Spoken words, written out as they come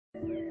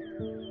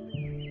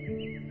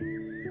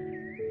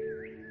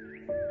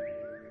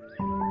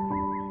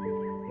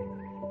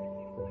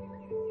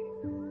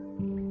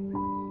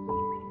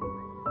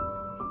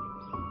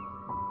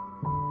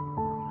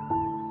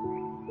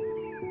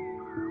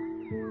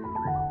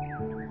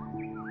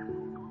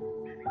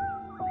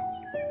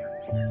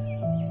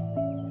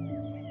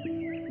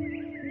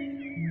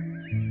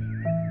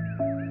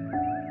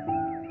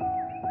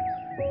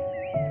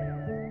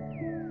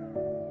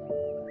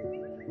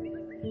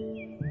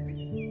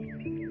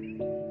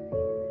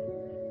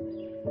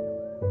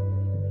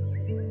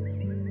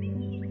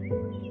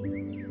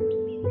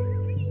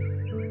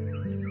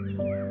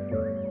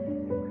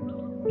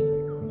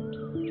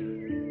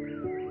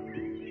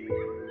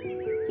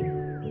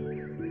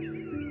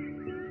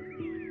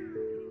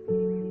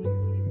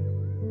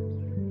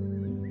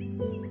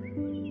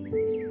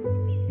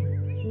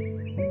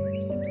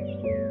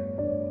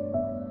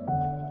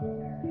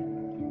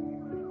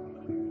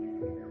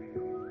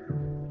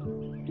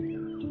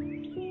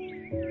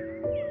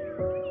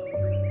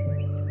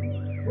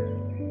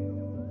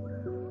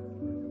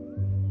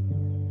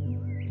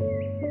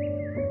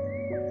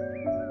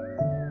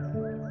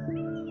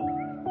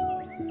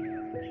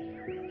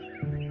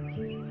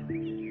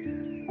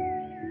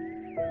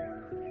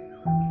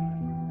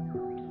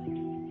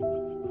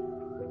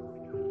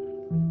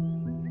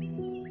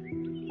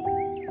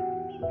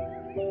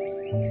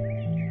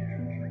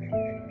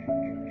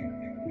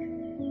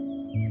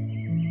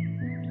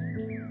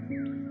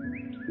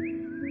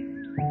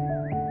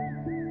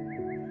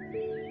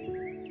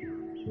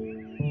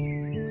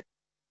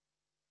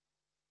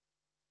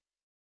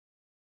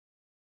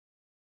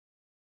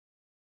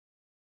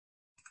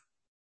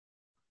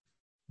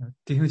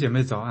弟兄姐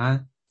妹早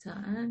安。早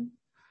安。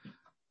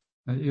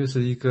又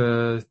是一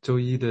个周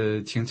一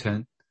的清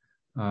晨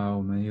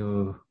我们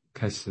又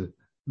开始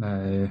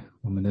来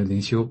我们的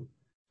灵修。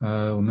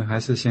我们还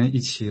是先一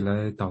起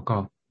来祷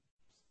告。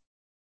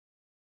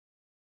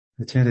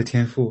亲爱的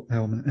天父，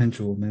我们的恩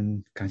主，我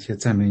们感谢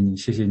赞美你，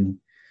谢谢你，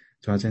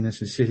主要真的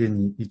是谢谢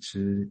你一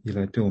直以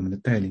来对我们的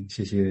带领，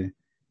谢谢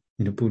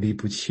你的不离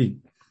不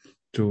弃。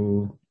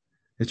主，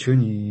也求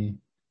你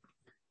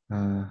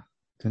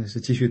真的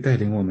是继续带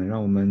领我们，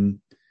让我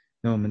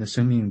们的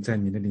生命在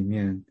你的里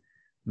面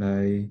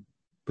来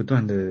不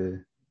断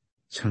的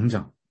成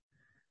长。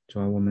主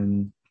要我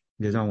们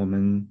也让我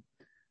们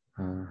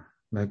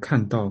来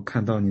看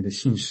到你的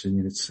信实，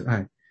你的慈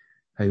爱，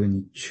还有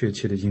你确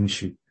切的应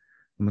许。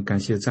我们感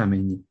谢赞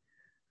美你，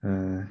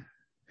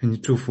愿你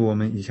祝福我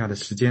们以下的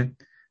时间。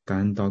感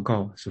恩祷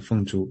告是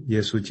奉主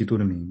耶稣基督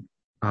的名，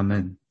阿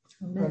们。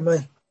阿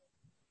们。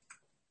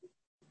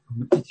我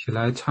们一起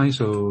来唱一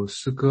首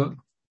诗歌，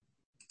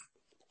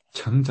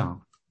成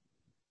长。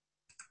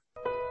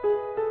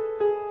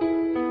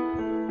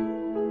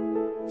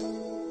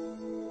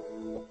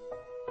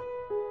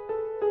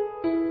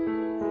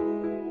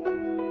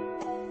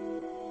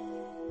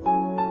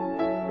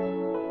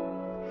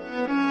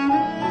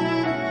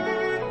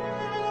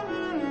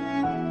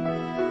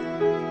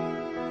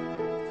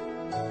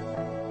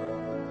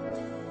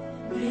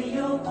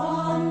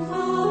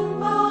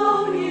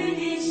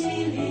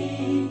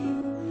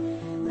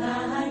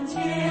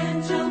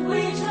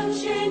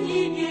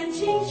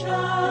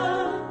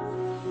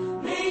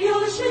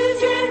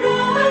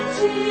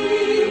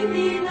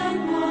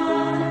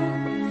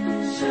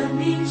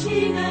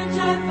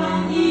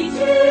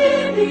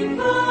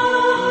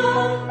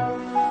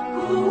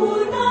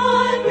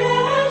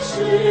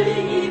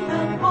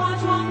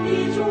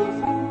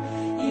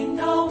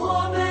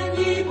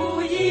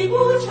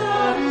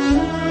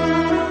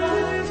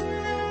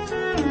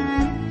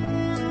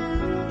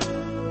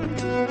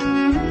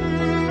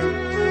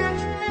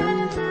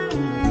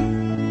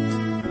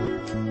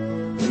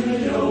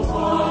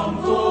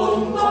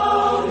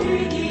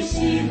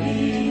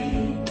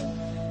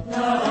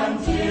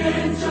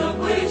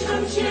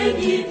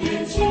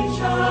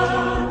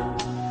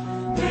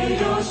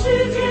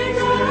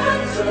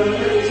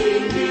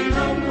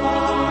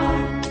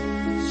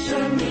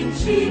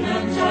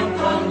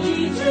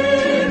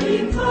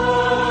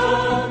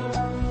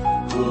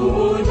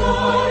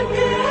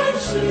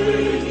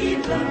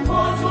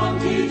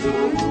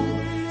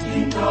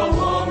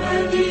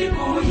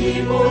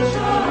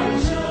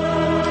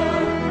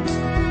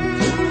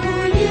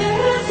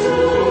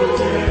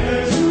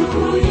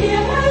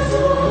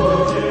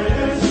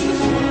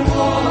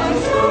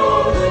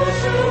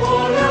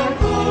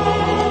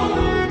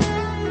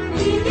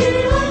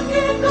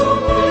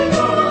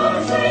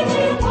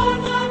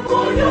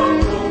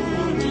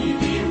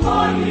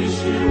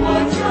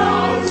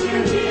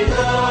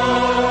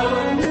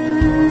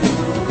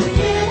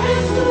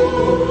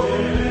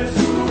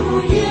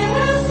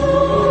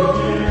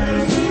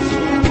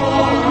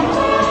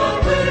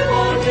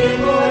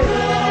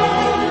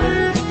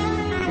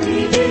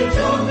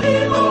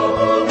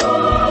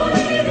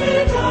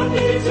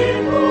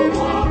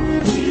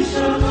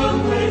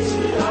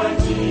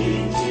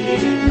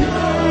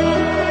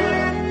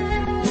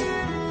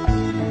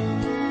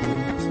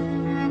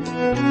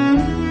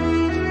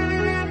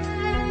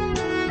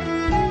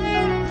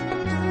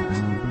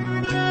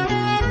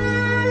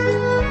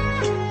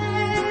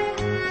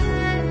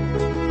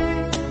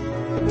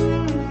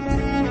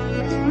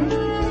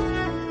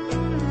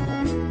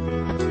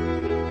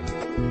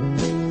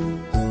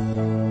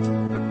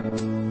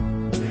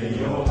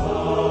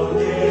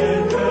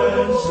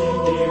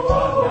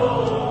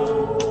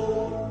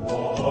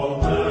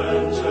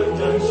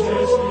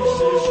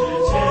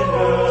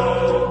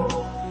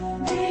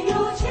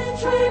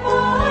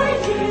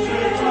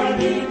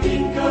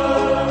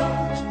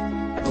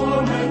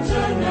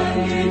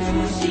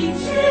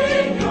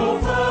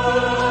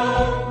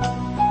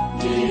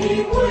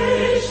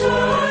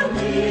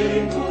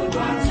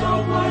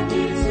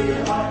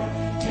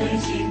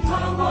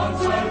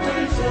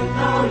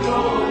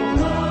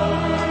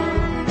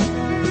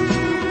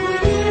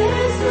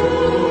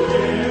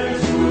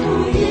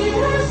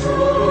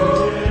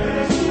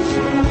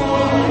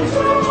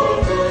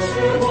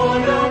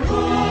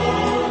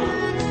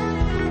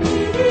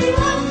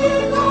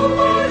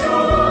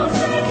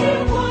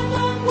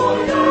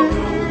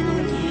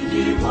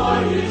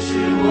话语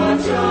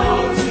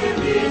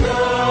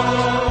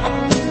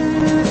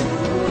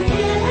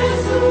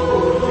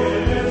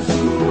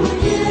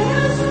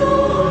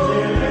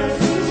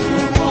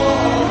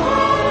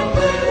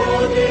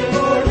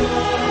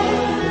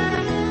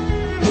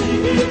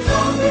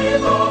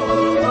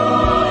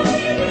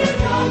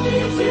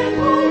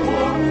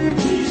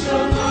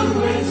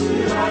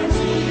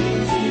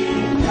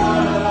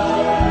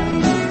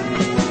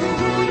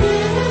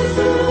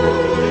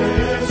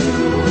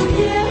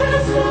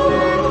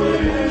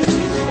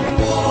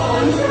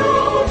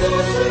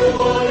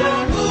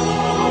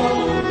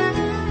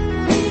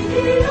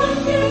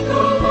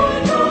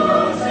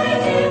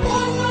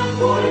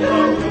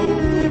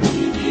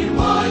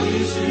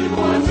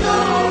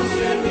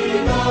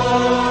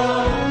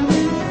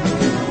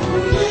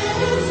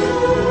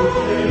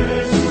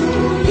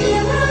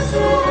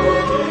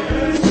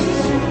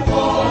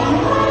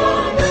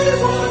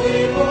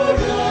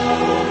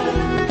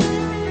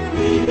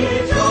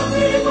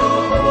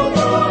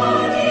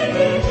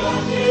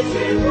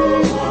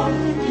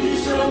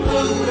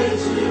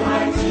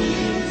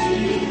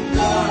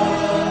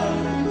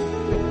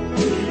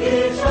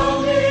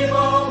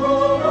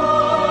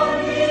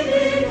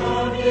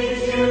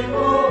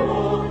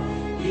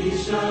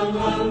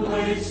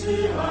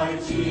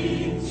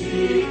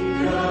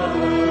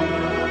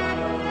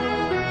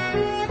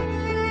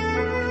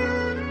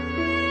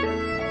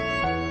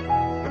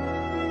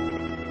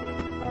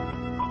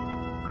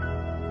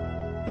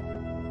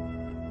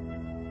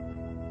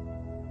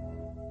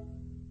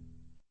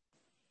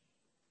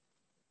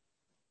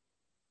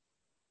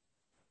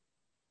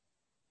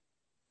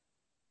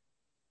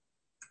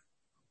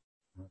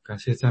感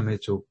谢赞美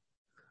主。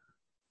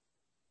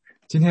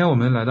今天我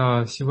们来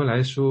到希伯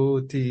来书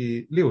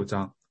第6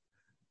章，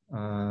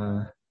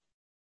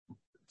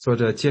作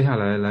者接下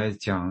来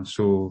讲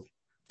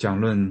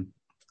论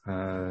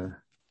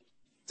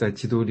在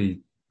基督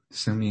里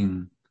生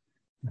命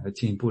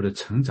进一步的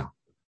成长，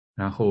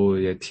然后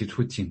也提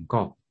出警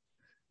告，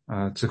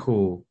之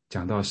后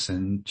讲到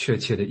神确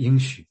切的应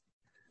许。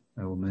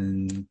我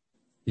们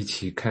一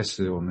起开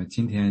始我们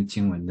今天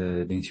经文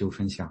的灵修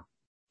分享。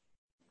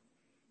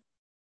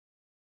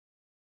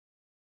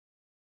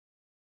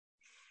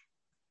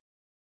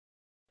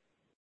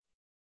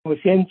我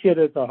先借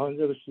着早上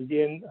这个时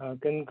间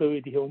跟各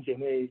位弟兄姐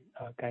妹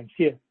感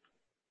谢，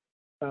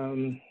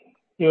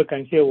因为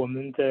感谢我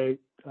们在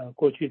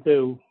过去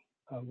这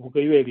5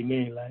个月里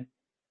面以来，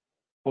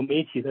我们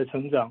一起的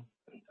成长。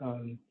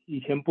以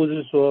前不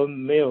是说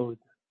没有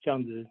这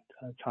样子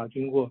查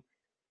经过，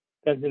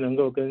但是能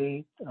够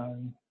跟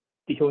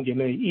弟兄姐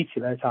妹一起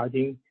来查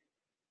经，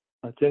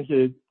真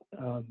是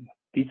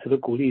彼此的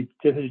鼓励，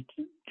真是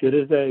觉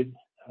得在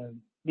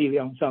力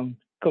量上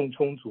更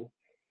充足。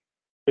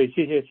所以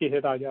谢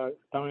谢大家，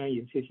当然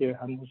也谢谢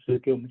韩牧师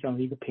给我们这样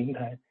的一个平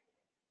台，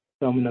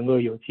让我们能够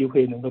有机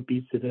会能够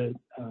彼此的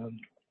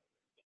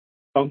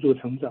帮助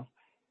成长。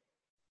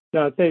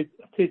那在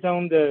这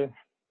章的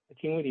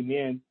经文里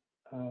面，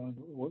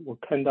我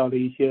看到了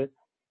一些，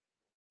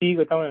第一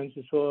个当然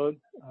是说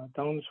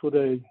当初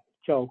的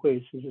教会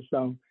事实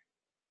上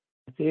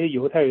这些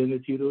犹太人的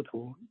基督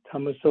徒，他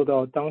们受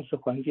到当时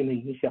环境的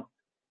影响，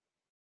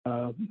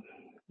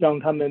让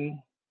他们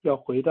要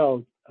回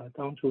到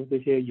当初这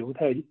些犹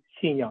太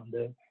信仰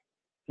的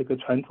这个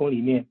传统里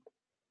面，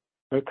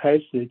而开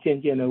始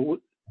渐渐的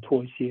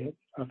妥协，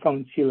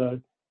放弃了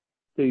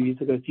对于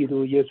这个基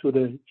督耶稣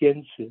的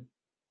坚持，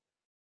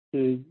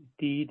是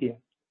第一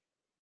点。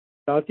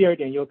然后第二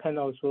点又看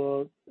到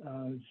说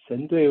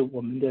神对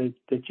我们的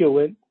救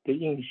恩的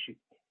应许。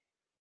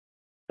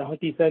然后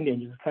第三点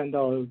就是看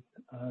到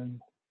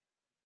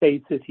再一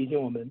次提醒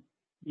我们，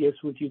耶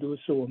稣基督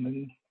是我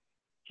们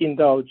进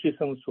到至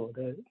圣所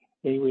的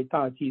那一位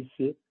大祭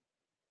司，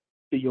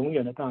是永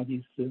远的大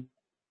祭司。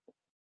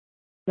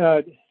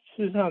那事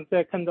实上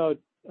在看到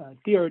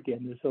第二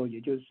点的时候，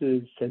也就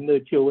是神的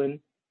救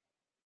恩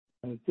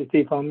在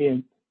这方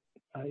面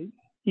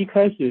一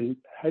开始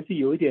还是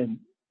有一点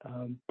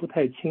不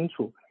太清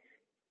楚。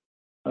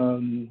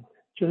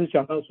就是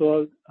讲到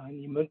说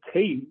你们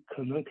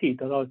可能可以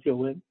得到救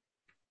恩。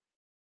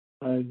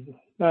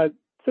那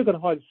这个的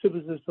话是不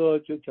是说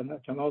就讲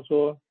到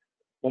说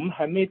我们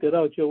还没得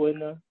到救恩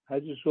呢？还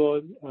是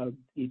说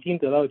已经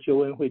得到救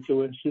恩会救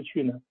恩失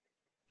去呢？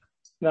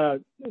那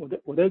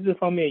我在这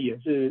方面也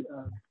是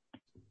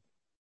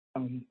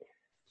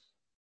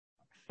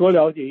多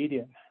了解一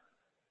点。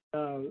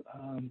那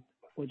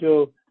我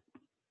就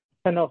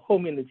看到后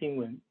面的经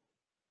文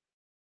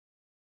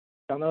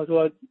讲到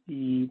说，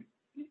以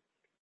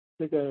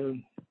这个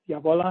亚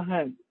伯拉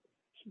罕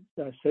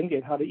神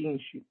给他的应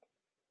许。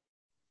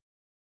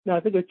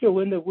那这个救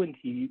恩的问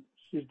题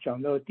是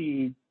讲到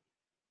第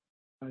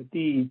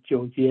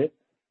9节，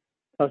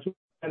他说：“亲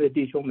爱的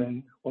弟兄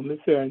们，我们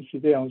虽然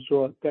是这样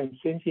说，但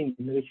深信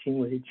你们的行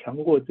为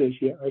强过这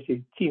些，而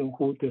且近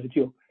乎得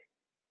救。”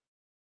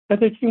那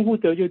这近乎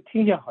得救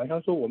听起来好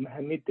像说我们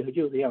还没得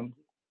救的样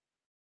子。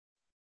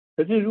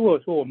可是如果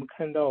说我们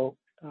看到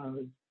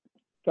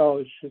到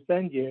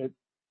13节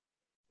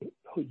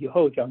以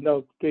后讲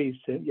到对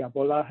神亚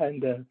伯拉罕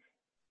的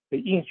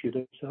应许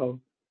的时候，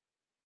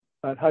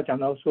他讲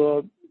到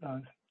说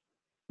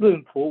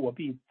论福我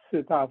必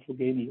赐大福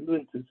给你，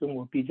论子孙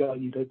我必叫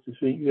你的子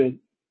孙越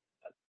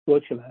多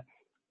起来，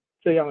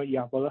这样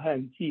亚伯拉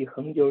罕既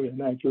恒久忍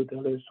耐，就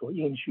得了所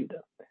应许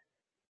的。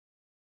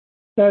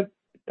那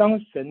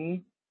当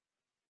神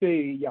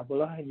对亚伯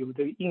拉罕有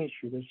这个应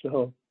许的时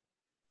候，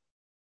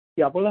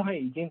亚伯拉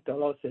罕已经得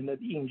到神的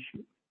应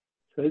许，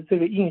可是这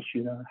个应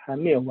许呢还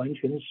没有完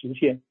全实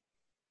现。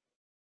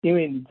因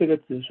为你这个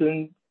子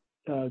孙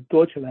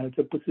多起来，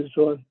这不是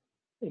说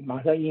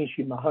马上应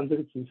许马上这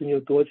个子孙就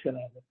多起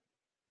来了，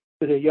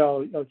这个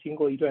要经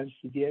过一段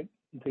时间，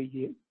你这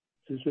些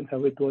子孙才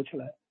会多起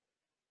来。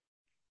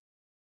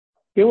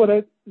给我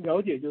的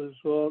了解就是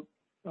说，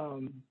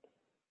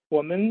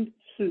我们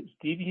是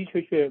的的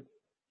确确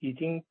已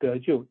经得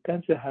救，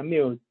但是还没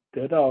有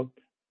得到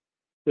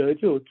得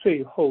救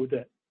最后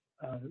的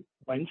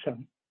完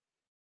成。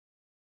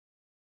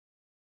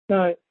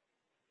那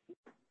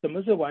什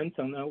么是完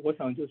成呢？我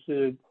想就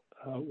是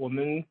我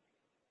们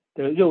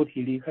的肉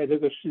体离开这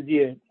个世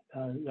界，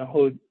然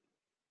后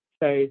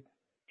在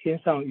天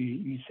上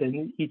与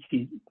神一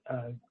起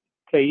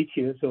在一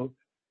起的时候，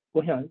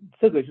我想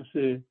这个就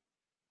是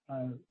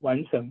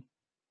完成。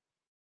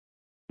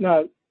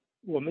那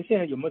我们现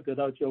在有没有得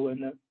到救恩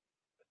呢？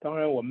当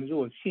然，我们如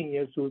果信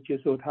耶稣，接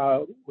受他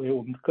为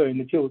我们个人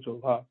的救主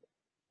的话，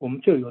我们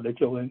就有了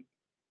救恩。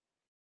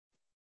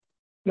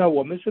那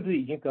我们是不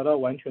是已经得到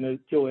完全的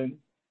救恩？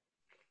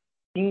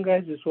应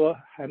该是说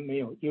还没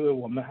有，因为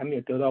我们还没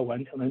有得到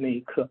完成的那一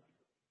刻。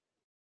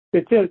所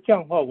以这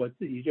样的话，我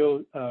自己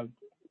就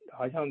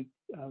好像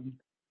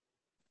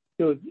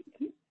就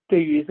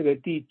对于这个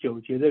第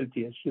9节的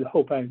解释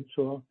后半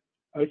说，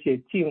而且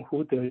近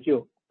乎得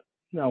救，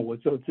那我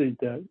就自己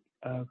的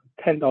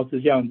看到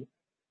是这样的。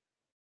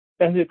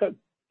但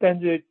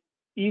是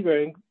一个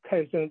人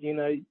看圣经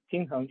呢，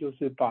经常就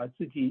是把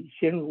自己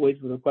先入为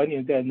主的观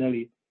念在那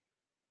里，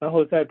然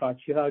后再把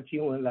其他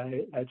经文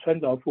来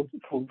穿凿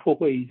附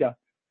会一下。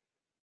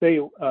所以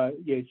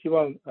也希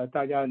望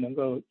大家能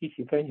够一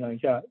起分享一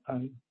下，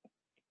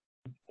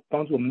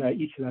帮助我们来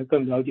一起来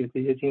更了解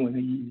这些经文的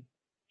意义。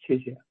谢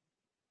谢。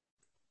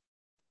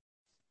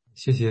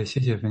谢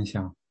谢分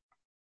享。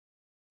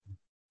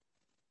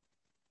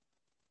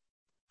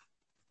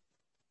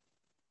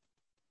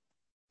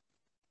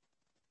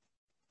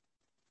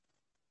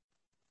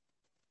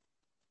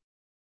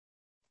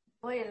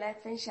我也来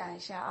分享一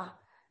下啊。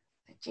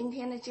今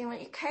天的经文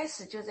一开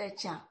始就在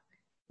讲，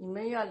你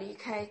们要离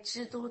开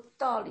基督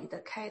道理的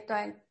开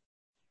端，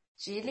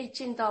极力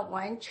进到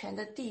完全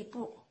的地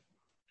步，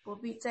不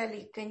必再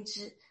立根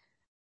基。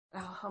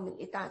然后后面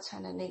一大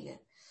串的那个，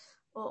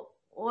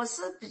我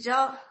是比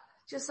较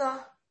就是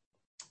说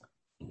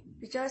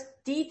比较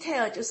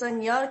detail， 就是说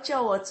你要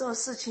叫我做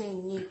事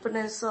情，你不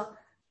能说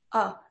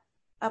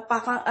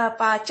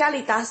把家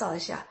里打扫一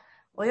下，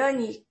我要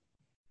你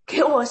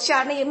给我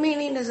下那个命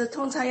令的时候，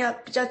通常要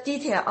比较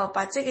detail，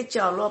 把这个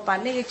角落把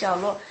那个角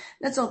落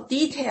那种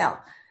detail，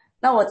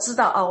 那我知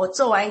道我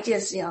做完一件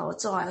事情我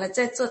做完了，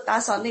再做打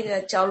扫那个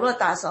角落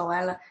打扫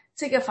完了，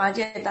这个房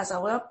间打扫，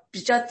我要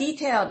比较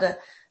detail 的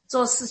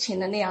做事情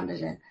的那样的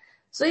人。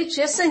所以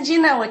学圣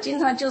经呢，我经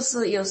常就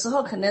是有时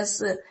候可能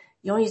是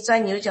容易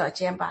钻牛角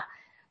尖吧，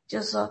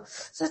就是说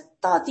这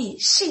到底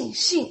信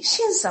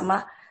什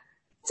么？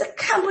这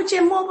看不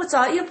见摸不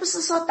着，又不是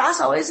说打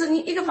扫卫生，你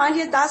一个房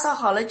间打扫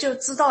好了就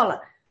知道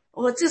了，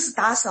我这是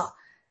打扫。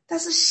但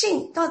是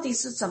信到底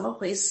是怎么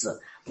回事？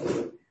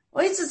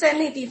我一直在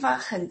那地方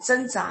很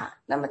挣扎。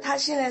那么他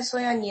现在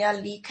说你要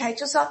离开，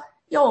就是说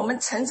要我们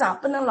成长，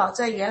不能老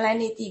在原来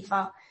那地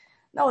方。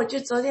那我就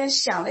昨天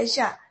想了一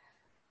下，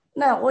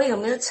那我有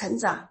没有成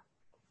长？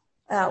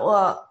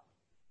我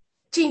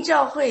进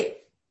教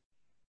会，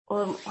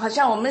好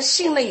像我们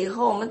信了以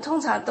后，我们通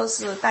常都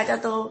是大家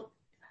都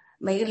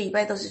每个礼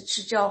拜都是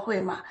去教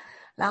会嘛，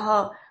然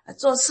后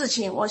做事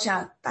情，我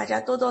想大家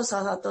多多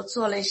少少都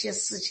做了一些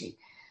事情。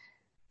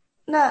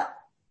那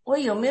我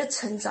有没有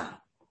成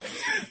长？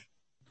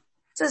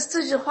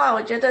这句话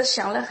我觉得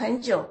想了很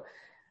久。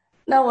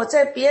那我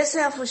在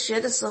BSF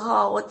学的时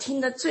候，我听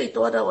的最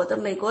多的我的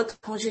美国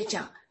同学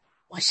讲，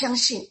我相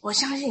信。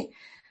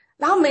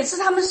然后每次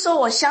他们说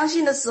我相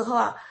信的时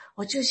候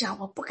我就想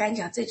我不敢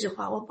讲这句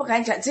话，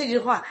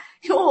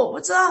因为我不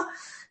知道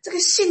这个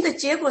信的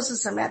结果是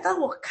什么呀，但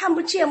我看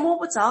不见摸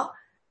不着，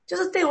就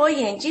是对我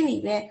眼睛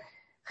里面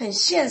很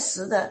现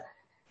实的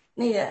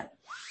那个。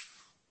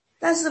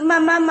但是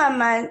慢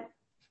慢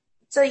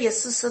这也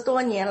是10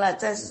多年了，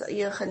但是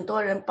有很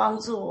多人帮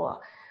助我，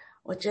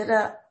我觉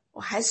得我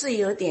还是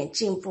有点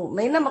进步，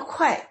没那么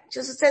快，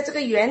就是在这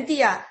个原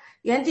地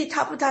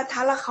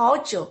踏了好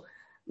久，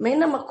没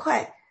那么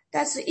快，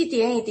但是一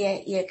点一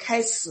点也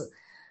开始。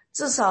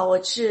至少我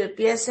去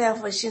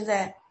BSF 现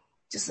在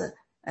就是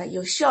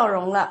有笑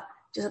容了，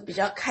就是比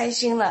较开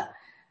心了。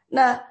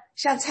那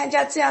像参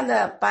加这样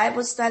的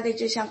Bible Study，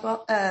 就像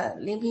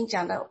林平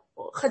讲的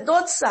很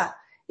多次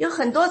有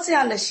很多这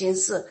样的形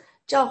式，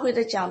教会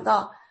的讲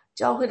道，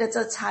教会的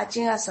这查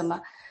经什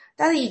么，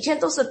但是以前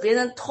都是别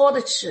人拖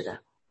着去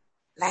的，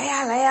来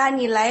呀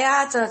你来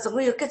呀，这总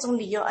会有各种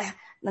理由，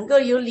能够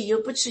有理由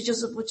不去就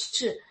是不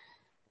去。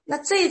那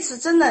这一次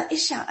真的一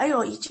想，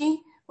已经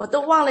我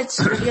都忘了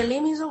几个月，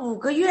林平说5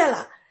个月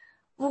了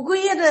，5个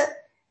月的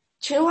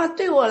情况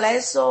对我来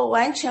说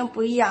完全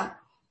不一样。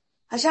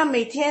好像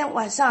每天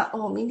晚上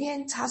明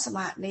天查什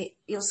么，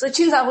有时候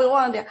经常会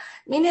忘掉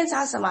明天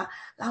查什么，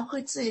然后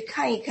会自己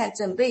看一看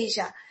准备一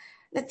下，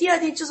那第二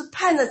天就是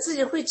盼着自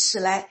己会起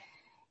来。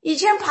以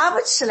前爬不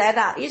起来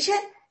的，以前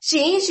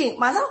醒一醒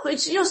马上回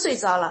去又睡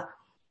着了，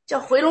叫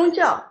回笼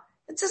觉，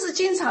这是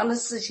经常的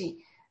事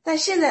情。但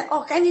现在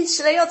赶紧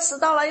起来，要迟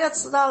到了，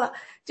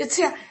就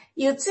这样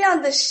有这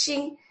样的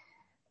心，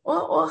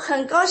我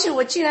很高兴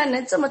我竟然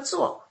能这么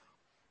做。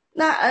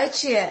那而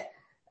且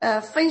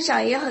分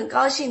享也很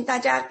高兴，大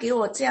家给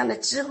我这样的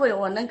机会，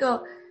我能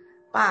够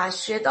把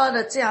学到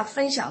的这样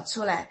分享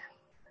出来，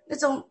那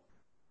种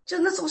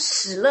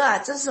喜乐啊，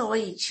这是我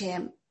以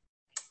前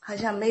好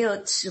像没有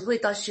体会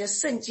到，学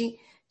圣经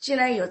竟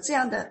然有这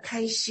样的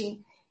开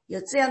心，有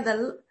这样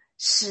的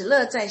喜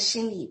乐在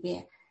心里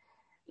边。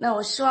那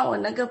我希望我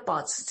能够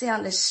保持这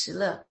样的喜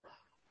乐。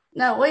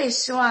那我也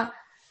希望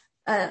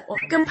我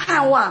更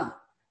盼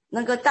望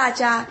能够大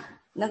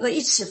家能够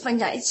一起分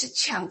享，一起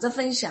抢着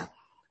分享。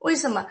为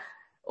什么？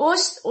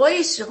我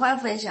也喜欢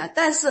分享，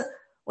但是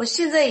我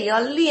现在也要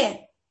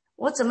练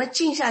我怎么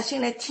静下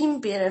心来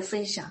听别人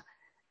分享，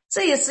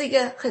这也是一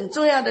个很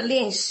重要的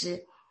练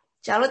习。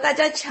假如大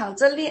家抢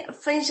着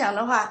分享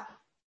的话，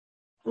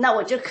那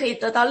我就可以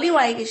得到另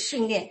外一个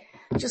训练，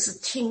就是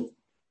听，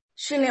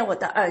训练我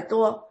的耳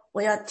朵，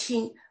我要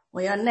听，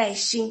我要耐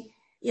心，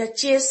要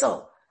接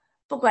受，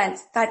不管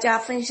大家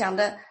分享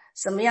的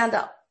什么样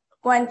的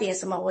观点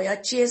什么，我要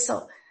接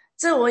受，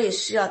这我也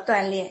需要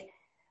锻炼。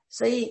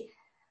所以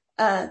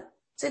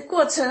这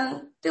过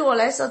程对我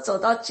来说走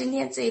到今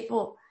天这一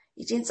步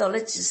已经走了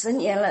几十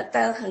年了，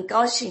但很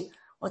高兴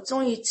我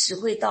终于体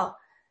会到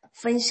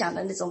分享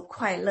的那种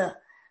快乐，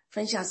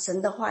分享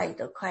神的话语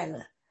的快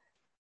乐。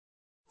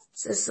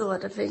这是我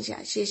的分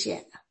享，谢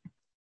谢。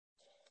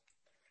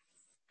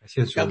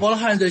亚伯拉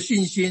罕的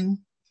信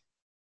心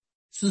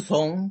是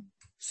从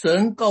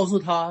神告诉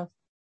他，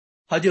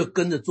他就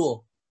跟着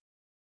做，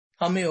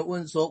他没有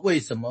问说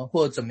为什么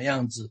或怎么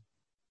样子。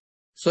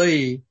所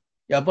以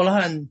亚伯拉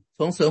罕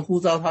从神呼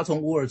召他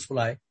从乌尔出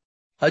来，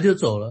他就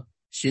走了，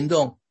行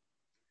动，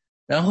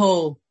然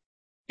后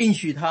应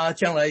许他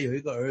将来有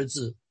一个儿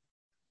子。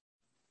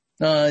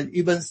那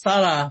一般撒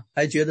拉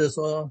还觉得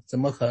说怎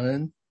么可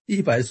能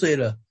100岁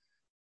了，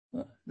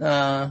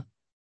那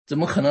怎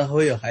么可能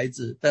会有孩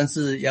子？但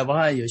是亚伯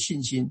拉罕有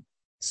信心，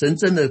神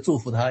真的祝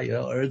福他有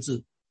了儿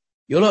子。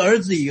有了儿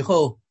子以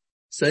后，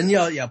神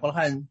要亚伯拉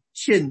罕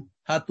献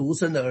他独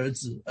生的儿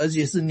子，而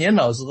且是年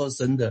老时候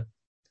生的。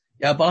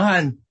亚伯拉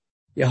罕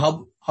也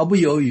毫不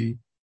犹豫，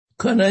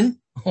可能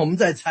我们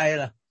在猜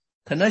了，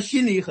可能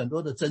心里很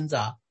多的挣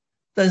扎，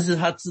但是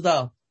他知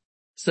道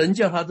神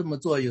叫他这么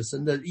做有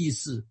神的意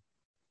思。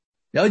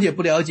了解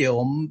不了解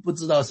我们不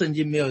知道，圣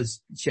经没有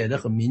写得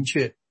很明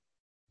确，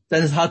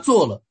但是他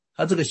做了，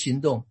他这个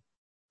行动，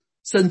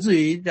甚至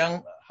于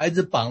将孩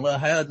子绑了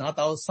还要拿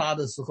刀杀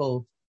的时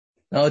候，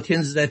然后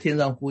天使在天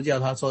上呼叫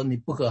他说，你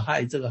不可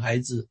害这个孩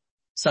子，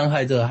伤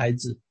害这个孩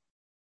子。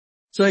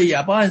所以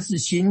亚伯拉罕是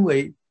行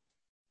为，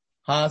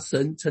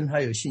神称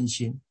他有信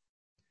心。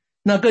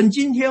那跟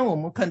今天我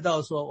们看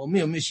到说我们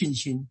有没有信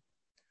心，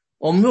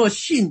我们若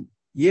信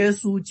耶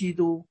稣基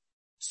督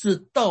是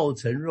道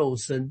成肉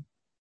身，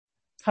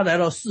他来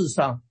到世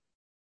上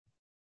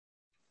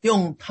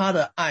用他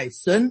的爱，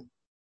神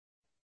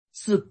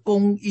是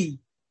公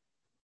义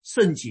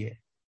圣洁，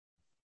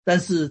但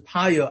是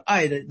他有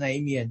爱的那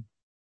一面。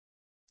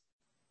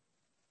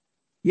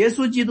耶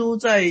稣基督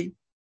在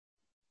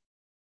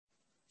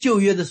旧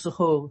约的时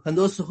候，很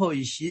多时候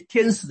以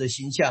天使的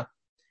形象。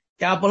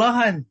亚伯拉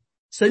罕，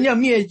神要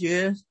灭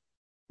绝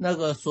那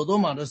个所多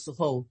玛的时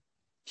候，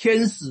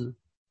天使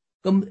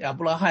跟亚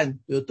伯拉罕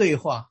有对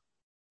话。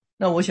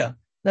那我想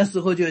那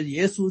时候就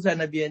耶稣在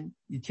那边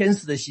以天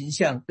使的形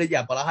象跟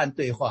亚伯拉罕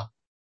对话。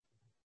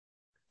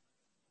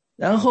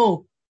然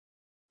后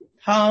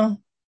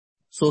他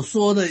所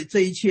说的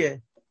这一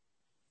切，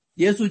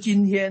耶稣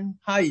今天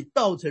他以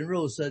道成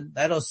肉身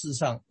来到世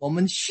上，我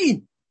们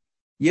信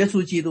耶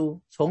稣基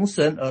督从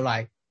神而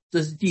来，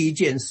这是第一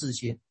件事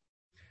情。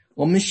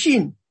我们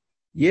信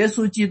耶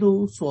稣基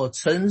督所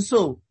承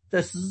受，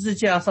在十字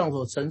架上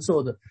所承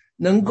受的，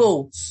能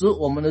够使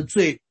我们的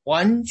罪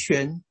完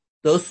全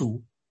得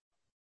赎，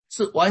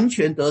是完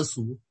全得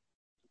赎，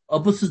而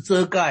不是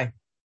遮盖，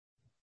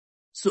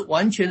是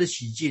完全的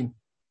洗净。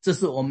这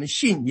是我们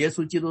信耶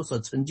稣基督所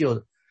成就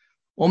的。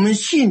我们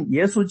信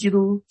耶稣基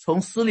督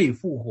从死里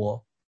复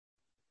活，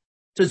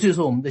这就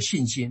是我们的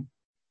信心。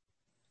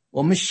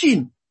我们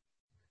信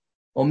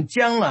我们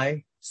将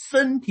来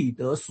身体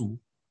得赎，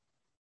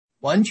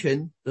完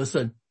全得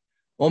胜。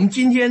我们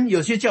今天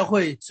有些教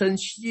会称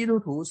基督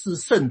徒是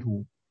圣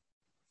徒，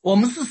我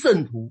们是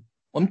圣徒，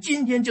我们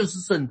今天就是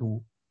圣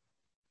徒，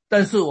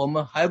但是我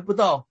们还不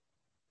到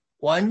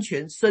完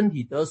全身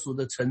体得赎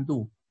的程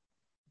度。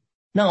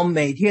那我们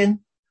每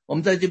天我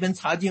们在这边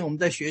查经，我们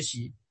在学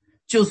习，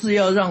就是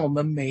要让我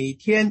们每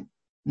天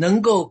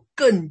能够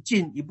更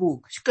进一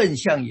步，更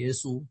像耶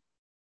稣。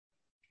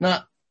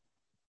那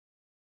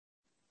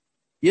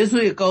耶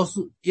稣也告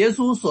诉，耶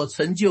稣所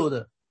成就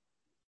的，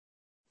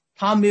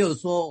他没有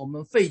说我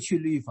们废去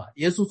律法，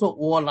耶稣说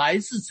我来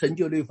是成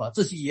就律法，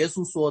这是耶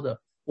稣说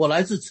的，我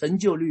来是成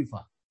就律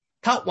法。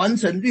他完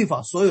成律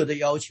法所有的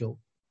要求，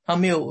他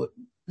没有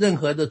任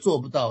何的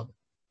做不到的，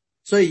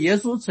所以耶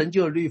稣成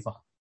就了律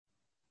法，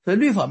所以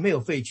律法没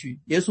有废去，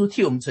耶稣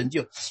替我们成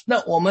就。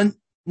那我们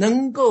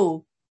能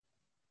够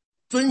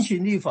遵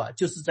循律法，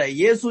就是在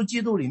耶稣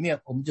基督里面，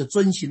我们就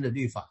遵循了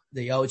律法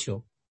的要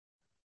求。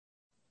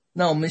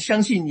那我们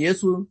相信耶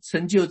稣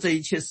成就这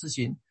一切事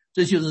情，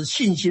这就是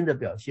信心的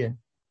表现。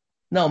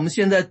那我们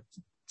现在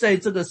在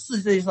这个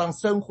世界上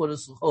生活的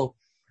时候，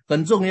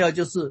很重要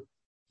就是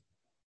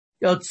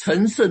要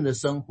成圣的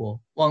生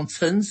活，往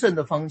成圣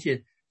的方向，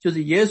就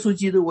是耶稣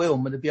基督为我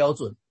们的标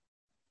准，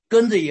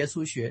跟着耶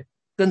稣学，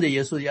跟着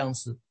耶稣的样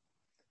式。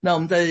那我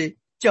们在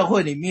教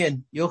会里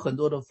面有很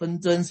多的纷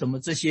争，什么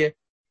这些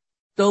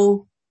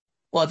都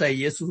挂在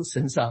耶稣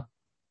身上，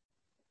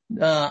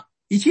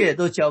一切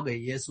都交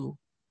给耶稣，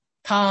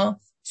他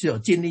是有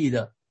经历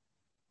的，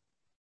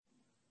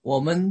我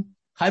们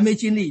还没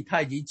经历，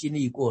他已经经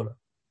历过了，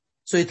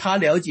所以他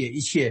了解一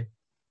切。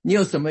你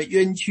有什么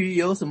冤屈，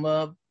有什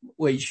么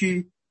委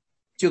屈，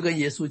就跟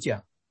耶稣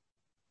讲。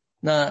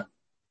那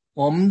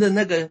我们的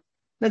那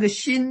个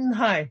心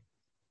态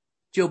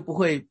就不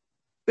会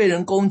被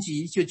人攻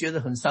击就觉得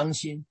很伤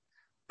心，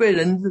被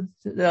人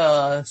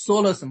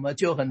说了什么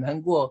就很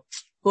难过，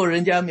或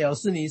人家藐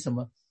视你什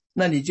么，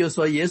那你就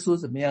说耶稣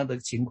怎么样的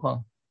情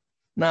况。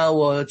那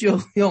我就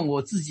用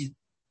我自己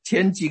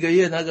前几个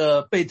月那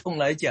个背痛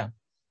来讲，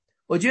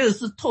我觉得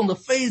是痛得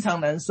非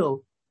常难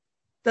受，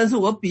但是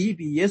我比一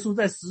比耶稣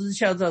在十字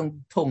架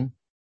上痛，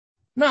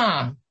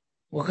那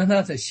我跟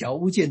他小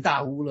巫见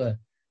大巫了。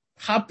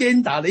他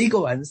鞭打了一个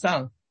晚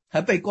上，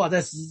还被挂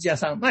在十字架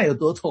上，那有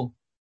多痛？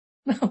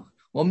那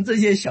我们这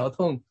些小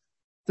痛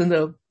真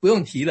的不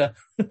用提了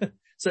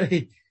所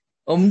以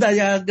我们大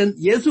家跟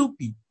耶稣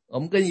比，我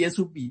们跟耶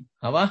稣比，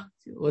好吧？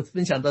我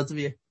分享到这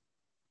边。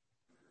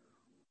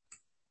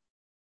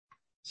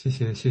谢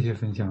谢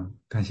分享，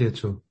感谢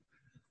主。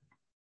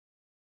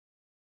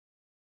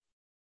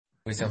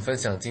我想分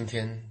享今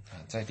天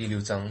在第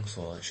6章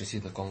所学习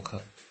的功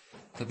课，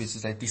特别是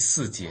在第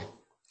4节。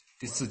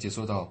第4节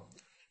说到，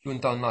论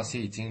到那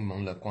些已经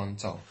蒙了光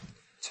照，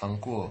尝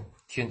过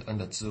天恩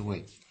的滋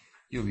味，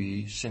又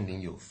与圣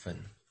灵有分。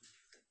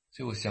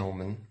所以我想我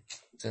们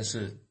真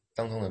是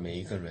当中的每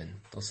一个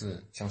人都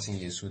是相信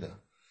耶稣的，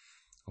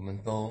我们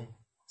都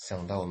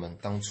想到我们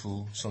当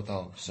初受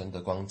到神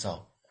的光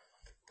照，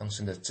当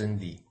神的真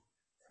理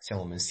向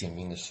我们显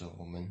明的时候，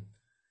我们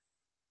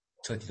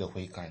彻底的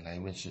悔改来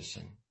认识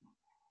神，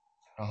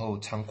然后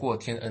尝过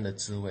天恩的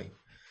滋味。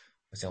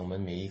我想我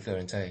们每一个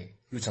人在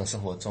日常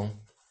生活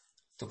中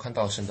都看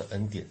到神的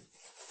恩典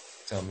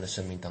在我们的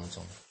生命当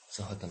中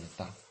是何等的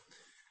大。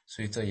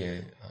所以这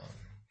也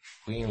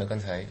回应了刚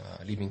才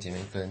丽萍姐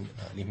妹跟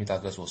林平大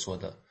哥所说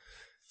的，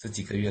这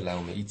几个月来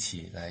我们一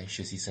起来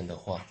学习神的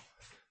话，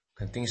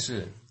肯定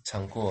是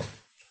尝过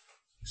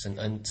神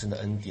的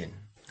恩典，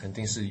肯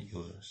定是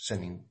有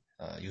圣灵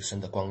有神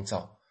的光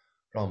照，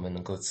让我们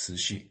能够持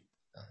续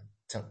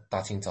这样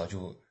大清早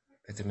就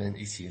在这边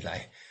一起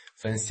来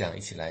分享，一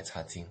起来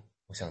查经。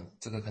我想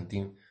这个肯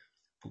定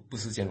不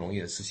是件容易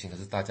的事情，可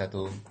是大家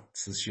都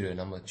持续了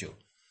那么久，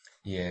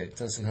也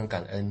真是很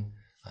感恩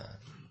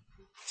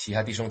其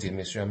他弟兄姐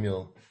妹虽然没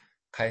有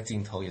开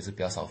镜头，也是比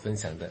较少分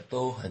享的，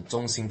都很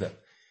忠心的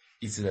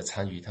一直的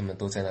参与，他们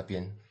都在那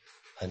边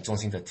很忠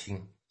心的听。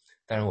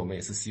当然我们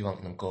也是希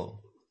望能够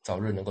早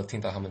日能够听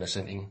到他们的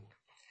声音。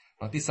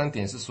然后第3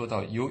点是说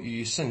到由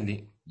于圣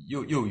灵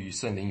又与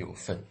圣灵有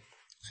份，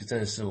所以真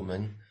的是我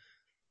们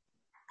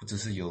不只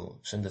是有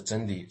神的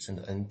真理，神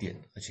的恩典，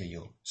而且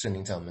有圣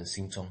灵在我们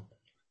心中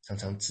常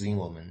常指引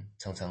我们，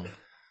常常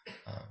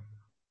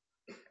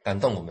感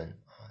动我们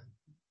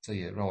这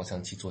也让我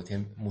想起昨天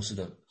牧师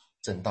的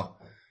证道，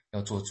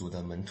要做主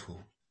的门徒，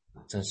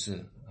真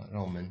是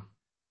让我们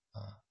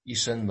一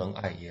生蒙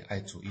爱，也爱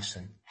主一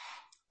生。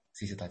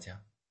谢谢大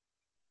家。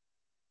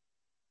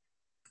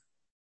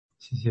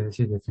谢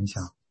谢分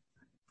享。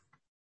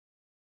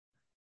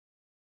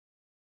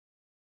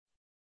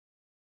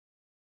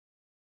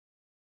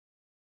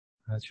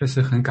确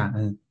实很感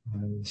恩。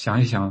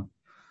想一想，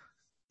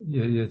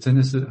也真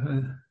的是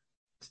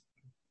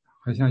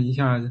好像一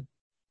下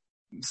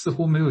似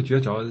乎没有觉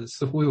着，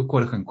似乎又过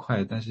得很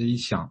快，但是一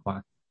想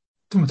哇，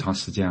这么长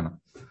时间了，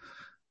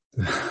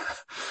对，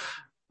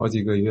好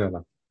几个月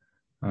了，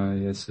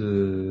也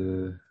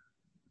是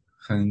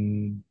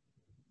很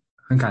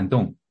感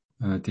动。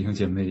弟兄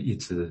姐妹一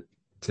直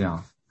这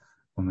样，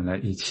我们来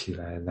一起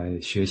来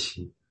学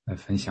习，来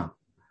分享，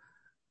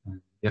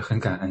也很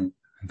感恩，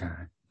很感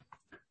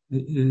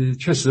恩。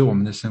确实我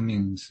们的生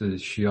命是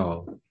需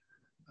要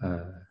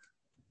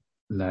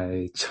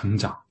来成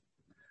长。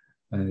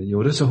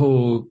有的时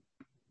候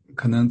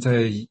可能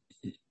在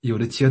有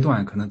的阶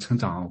段可能成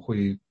长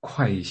会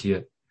快一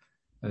些，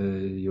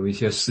有一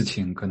些事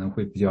情可能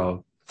会比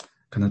较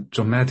可能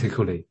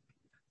dramatically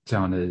这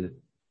样的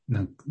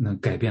能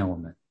改变我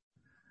们。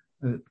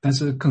但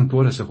是更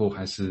多的时候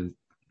还是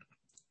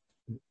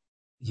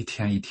一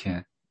天一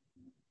天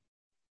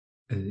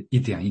一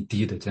点一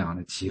滴的这样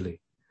的积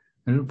累，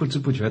但是不知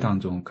不觉当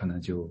中可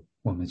能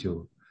我们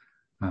就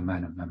慢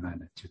慢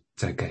的就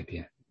在改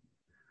变。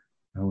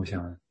然后我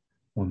想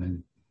我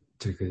们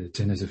这个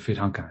真的是非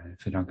常感恩，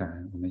非常感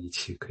恩我们一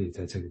起可以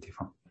在这个地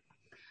方。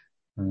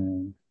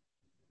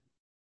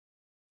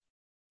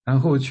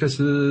然后确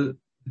实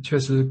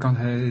刚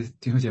才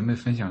弟兄姐妹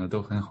分享的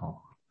都很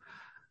好。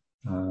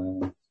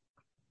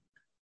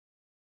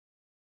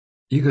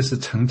一个是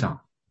成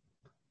长，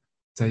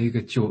在一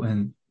个救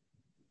恩，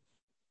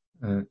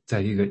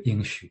在一个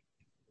应许。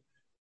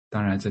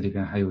当然这里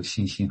边还有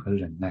信心和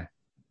忍耐。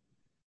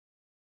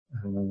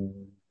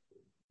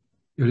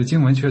有的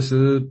经文确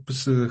实不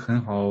是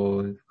很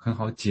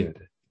好解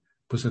的，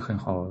不是很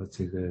好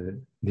这个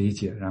理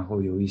解，然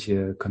后有一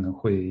些可能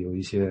会有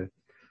一些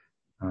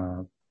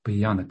不一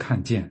样的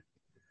看见。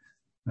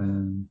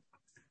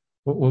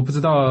我不知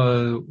道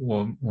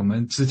我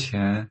们之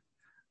前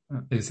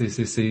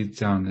ACCC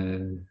这样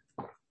的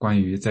关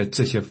于在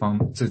这些方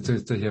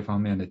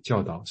面的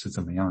教导是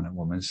怎么样的，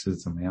我们是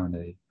怎么样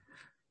的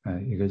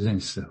一个认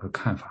识和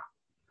看法。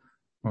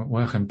我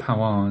也很盼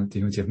望弟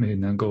兄姐妹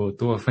能够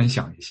多分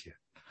享一些，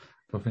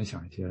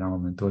让我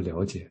们多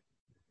了解。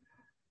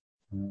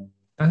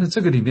但是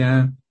这个里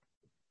边，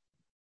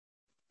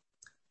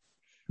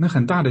那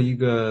很大的一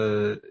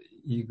个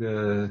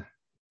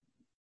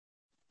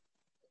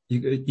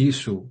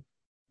issue，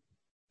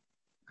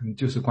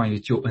就是关于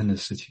救恩的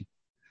事情，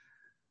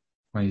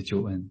关于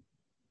救恩。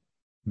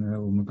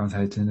我们刚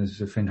才真的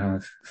是分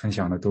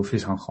享的都非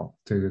常好，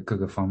这个各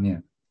个方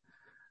面。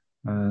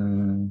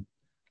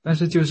但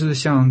是就是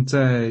像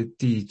在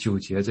第9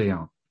节这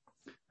样，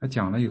他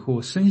讲了以后，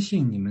深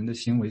信你们的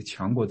行为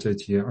强过这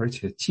节，而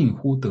且近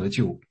乎得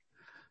救。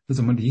这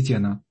怎么理解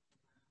呢？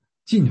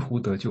近乎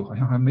得救，好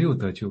像还没有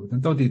得救，但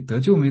到底得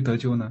救没得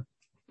救呢？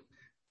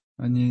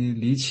你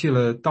离弃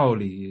了道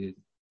理，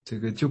这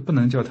个就不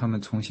能叫他们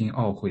重新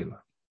懊悔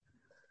了。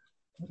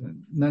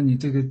那你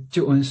这个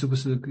救恩是不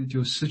是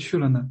就失去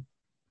了呢？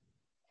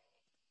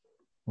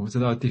我不知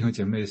道弟兄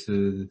姐妹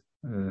是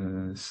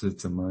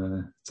怎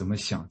么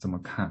想怎么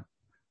看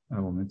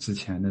我们之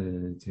前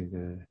的这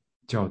个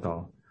教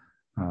导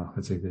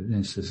和这个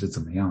认识是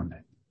怎么样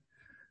的。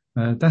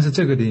但是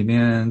这个里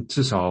面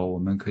至少我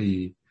们可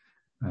以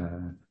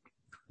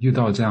遇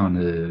到这样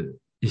的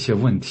一些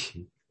问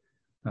题，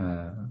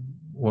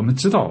我们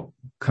知道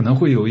可能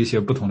会有一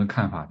些不同的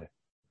看法的，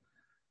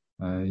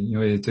因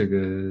为这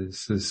个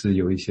是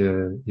有一些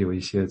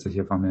这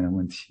些方面的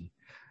问题，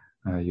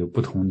有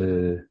不同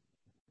的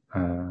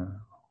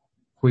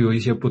会有一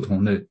些不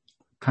同的，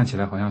看起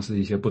来好像是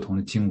一些不同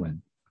的经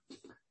文，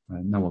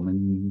那我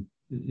们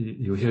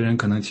有些人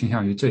可能倾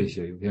向于这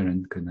些，有些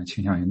人可能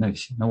倾向于那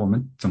些，那我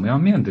们怎么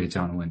样面对这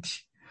样的问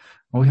题？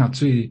我想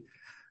最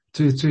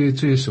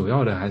首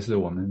要的还是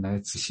我们来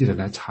仔细的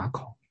来查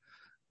考。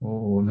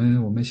我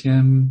们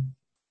先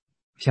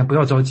不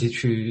要着急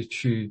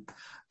去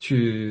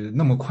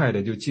那么快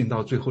的就进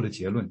到最后的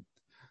结论，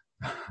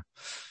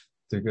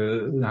这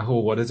个然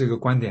后我的这个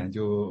观点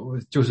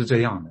就是这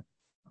样的，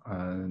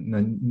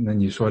那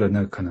你说的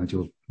那可能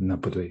就那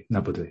不对，那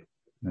不对。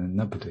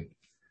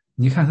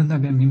你看他那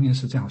边明明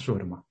是这样说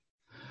的嘛，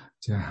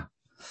这样，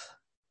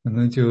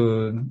那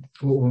就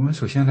我们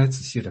首先来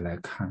仔细的来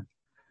看，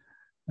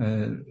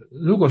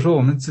如果说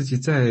我们自己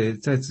再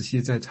仔细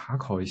再查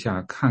考一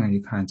下，看一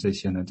看这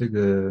些呢，这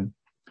个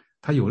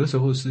它有的时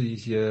候是一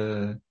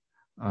些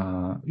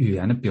语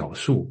言的表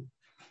述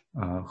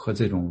和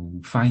这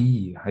种翻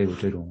译，还有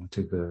这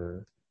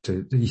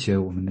一些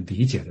我们的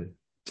理解的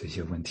这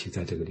些问题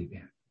在这个里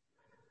边。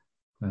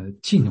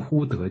近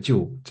乎得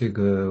救，这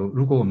个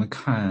如果我们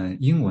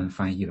看英文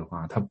翻译的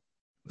话，它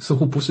似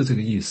乎不是这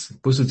个意思，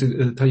不是这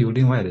个，它有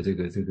另外的这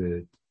个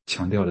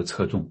强调的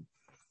侧重。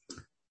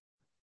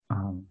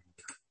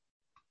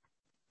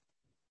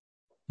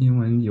英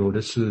文有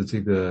的是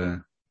这个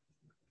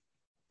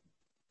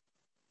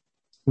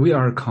We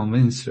are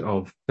convinced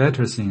of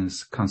better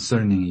things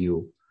concerning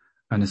you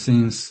and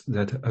things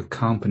that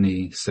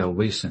accompany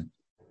salvation,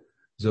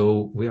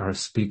 though we are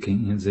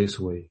speaking in this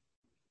way.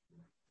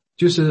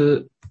 就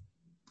是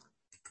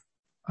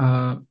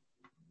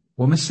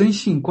我们深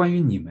信关于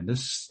你们的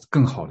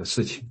更好的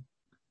事情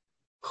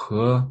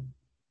和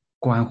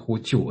关乎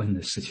救恩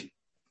的事情。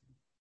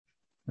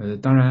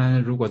当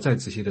然如果再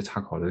仔细的查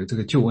考了这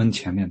个救恩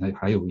前面它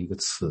还有一个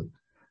词，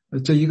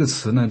这一个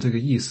词呢，这个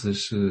意思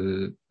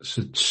是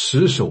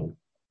持守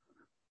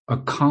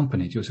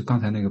accompany， 就是刚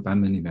才那个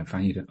版本里面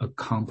翻译的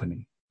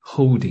accompany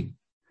holding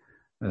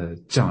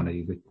这样的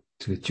一个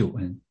这个救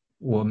恩。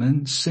我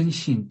们深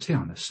信这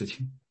样的事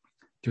情，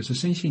就是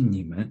深信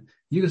你们，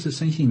一个是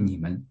深信你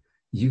们，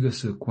一个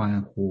是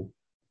关乎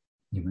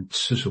你们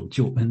持守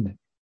救恩的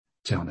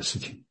这样的事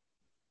情。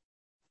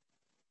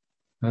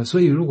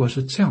所以如果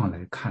是这样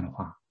来看的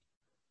话，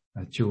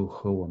就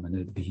和我们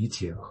的理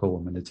解和我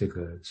们的这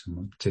个什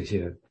么这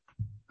些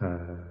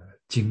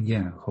经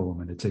验和我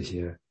们的这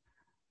些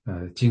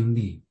经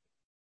历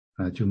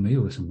就没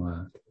有什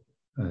么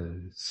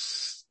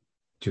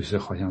就是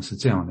好像是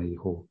这样的以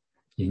后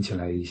引起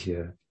来一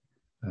些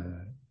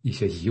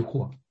疑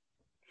惑，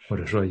或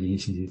者说引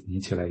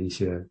起来一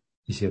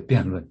些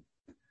辩论。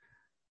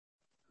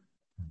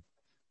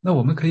那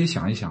我们可以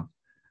想一想，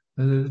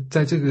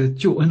在这个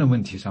救恩的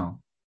问题上，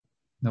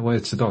那我也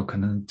知道可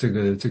能这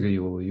个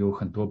有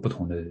很多不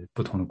同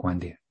的观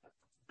点，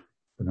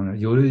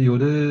有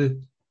的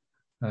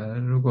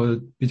如果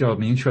比较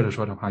明确的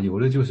说的话，有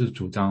的就是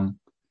主张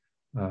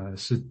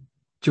是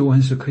救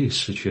恩是可以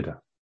失去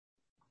的，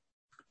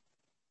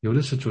有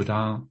的是主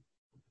张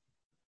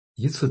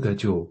一次得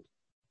救，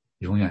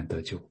永远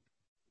得救。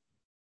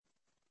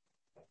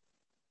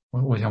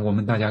我想我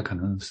们大家可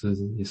能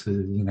也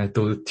是应该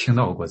都听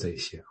到过这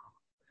些。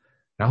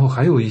然后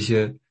还有一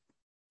些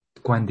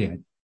观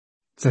点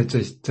在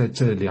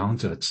这两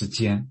者之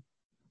间，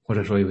或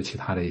者说有其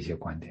他的一些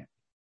观点。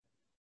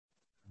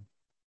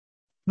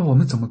那我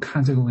们怎么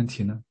看这个问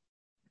题呢？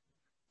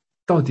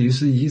到底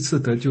是一次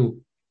得救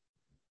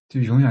就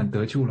永远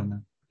得救了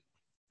呢？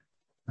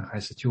那还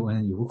是救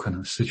恩有可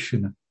能失去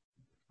呢？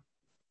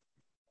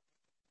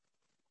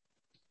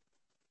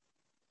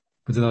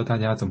不知道大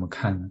家怎么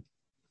看呢？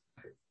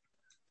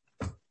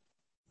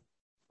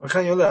我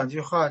看有两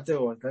句话对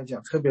我来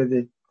讲特别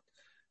的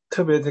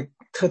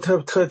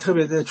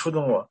触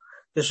动我，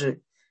就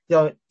是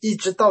要一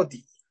直到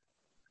底，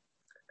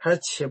而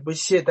且不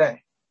懈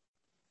怠。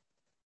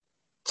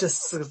这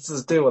4个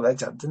字对我来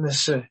讲真的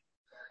是，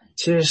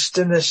其实是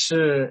真的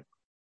是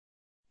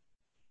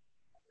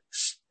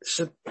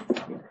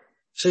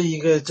一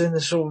个，真的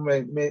是我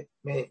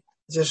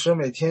就是说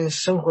每天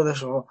生活的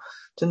时候，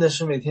真的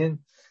是每天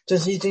真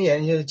是一睁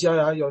眼就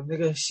要有那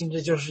个心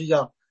智，就是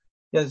要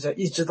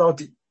一直到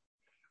底，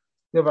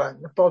对吧？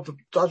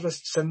抓住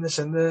神的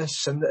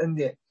恩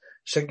典，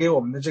神给我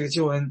们的这个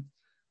救恩，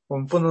我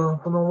们不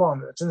能忘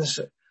的，真的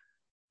是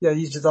要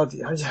一直到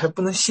底，而且还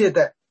不能懈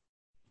怠。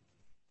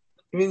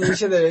因为你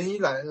现在人一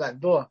懒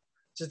惰，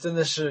这真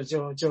的是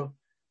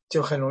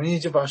就很容易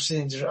就把事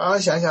情就是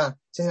想想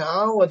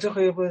我这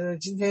回不是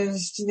今天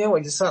我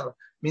就算了，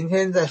明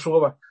天再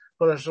说吧，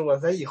或者是我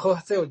在以后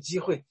再有机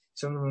会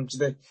什么之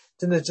类。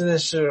真的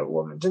是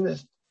我们真的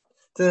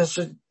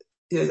是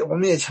我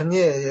们也曾经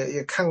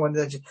也看过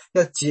那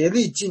要竭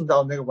力进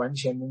到那个完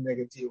全的那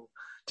个地步，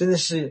真的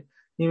是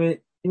因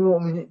为我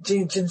们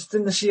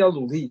真的是要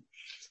努力，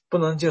不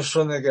能就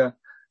说那个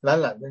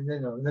懒的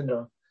那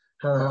种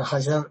好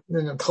像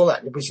那种偷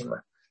懒就不行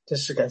了。真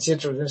是感谢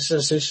主，真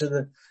是随时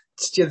的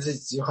借这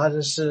几句话，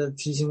真是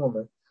提醒我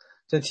们，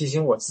这提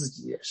醒我自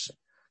己也是，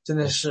真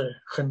的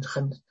是很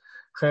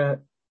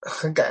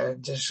感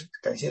恩，真是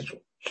感谢主，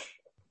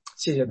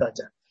谢谢大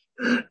家。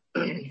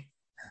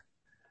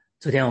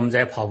昨天我们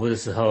在跑步的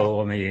时候，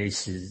我们也一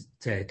起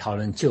在讨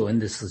论救恩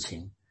的事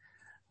情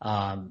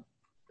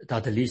到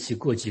的利息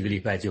过几个礼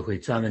拜就会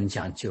专门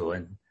讲救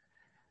恩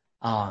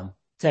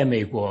在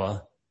美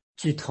国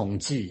据统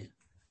计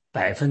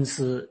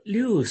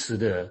60%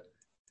的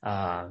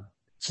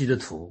基督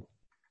徒，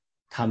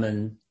他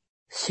们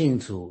信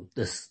主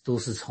的都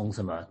是从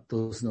什么？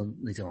都是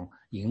那种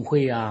营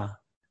会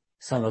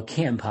summer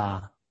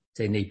camp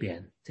在那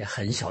边，在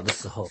很小的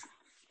时候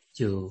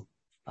就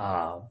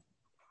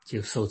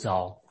受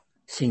召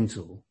信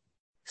主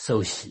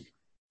受洗。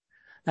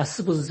那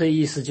是不是这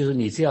意思？就是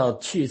你只要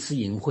去一次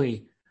营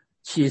会，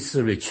去一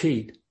次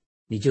retreat，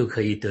 你就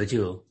可以得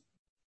救？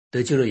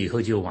得救了以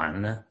后就完了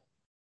呢？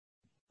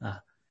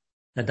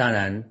那当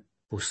然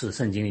不是，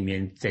圣经里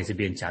面在这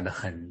边讲得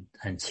很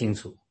清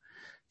楚，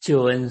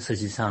救恩实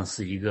际上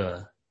是一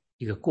个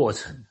过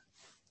程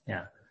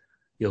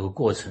有个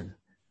过程，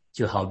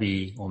就好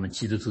比我们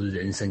基督徒的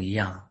人生一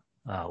样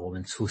我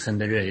们出生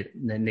的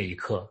那一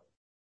刻，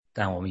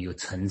但我们有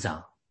成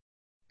长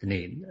的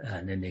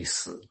那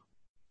时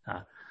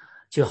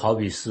就好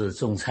比是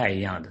种菜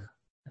一样的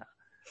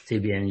这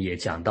边也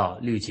讲到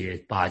6节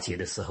8节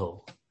的时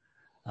候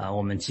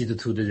我们基督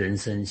徒的人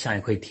生像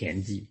一块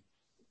田地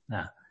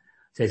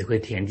在这块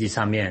田地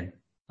上面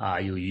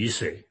有雨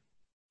水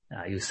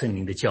有圣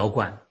灵的浇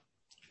灌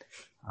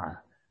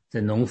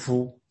这农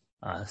夫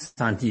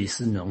上帝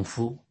是农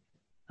夫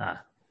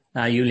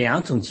那有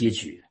2种结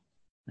局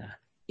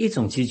一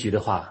种结局的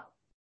话，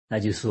那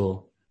就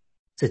说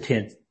这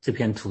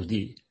片土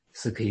地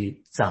是可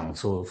以长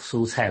出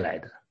蔬菜来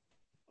的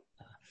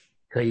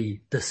可以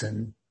得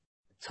神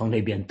从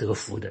那边得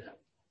福的。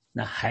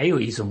那还有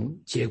一种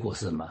结果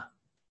是什么？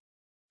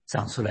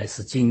长出来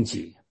是荆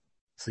棘，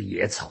是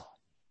野草，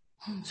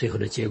最后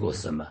的结果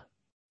是什么？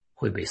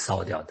会被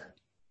烧掉的。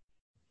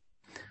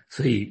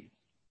所以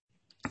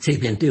这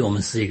边对我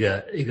们是一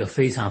个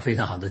非常非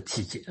常好的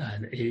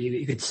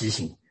一个提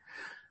醒。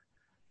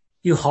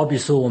又好比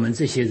说我们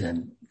这些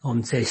人，我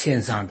们在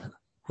线上的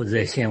或者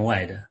在线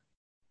外的，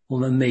我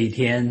们每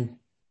天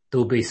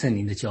都被圣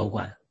灵的浇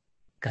灌。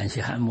感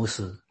谢韩牧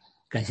师，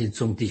感谢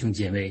众弟兄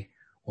姐妹，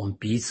我们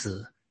彼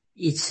此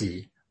一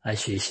起来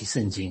学习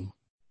圣经，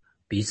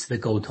彼此的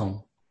沟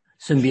通。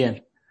顺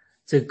便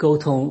这沟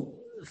通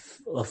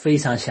我非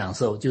常享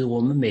受，就是我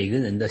们每个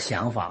人的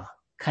想法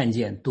看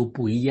见都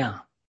不一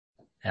样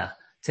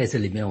在这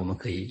里面我们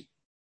可以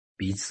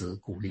彼此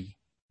鼓励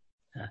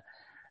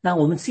那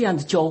我们这样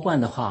的浇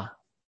灌的话，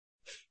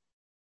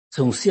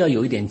总是要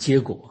有一点结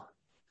果。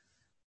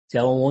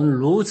假如我们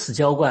如此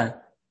浇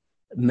灌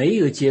没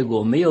有结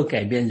果，没有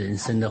改变人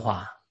生的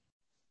话，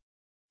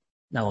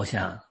那我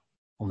想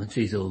我们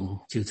最终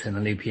就成了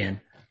那片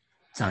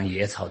长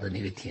野草的那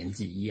个田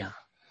地一样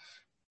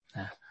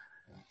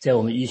在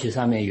我们医学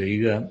上面有一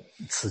个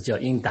词叫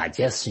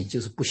indigestion， 就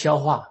是不消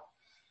化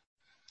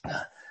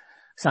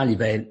上礼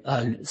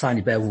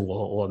拜五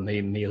我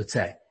没有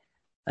在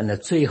那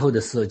最后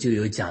的时候就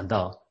有讲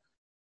到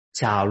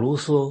假如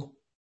说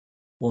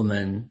我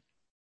们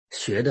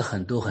学的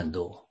很多很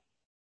多，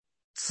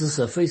知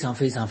识非常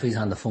非常非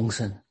常的丰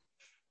盛，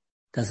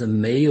但是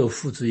没有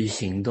付诸于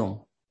行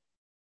动，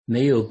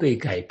没有被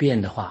改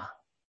变的话，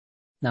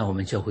那我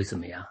们就会怎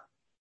么样？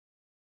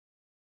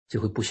就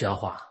会不消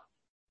化，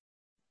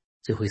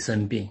就会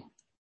生病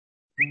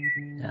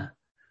啊！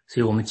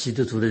所以我们基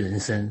督徒的人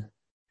生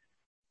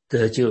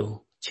得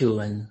救救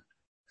恩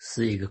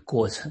是一个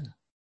过程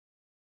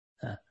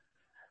啊，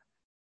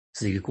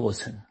是一个过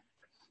程。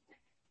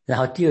然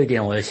后第二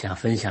点我想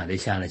分享的一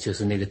下呢，就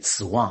是那个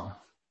指望。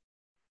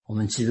我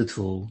们基督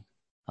徒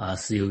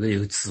是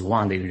有指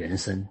望的一个人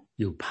生，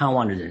有盼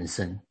望的人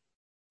生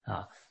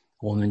啊。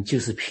我们就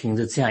是凭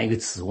着这样一个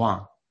指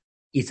望，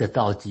一直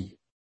到底，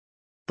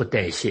不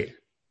代谢。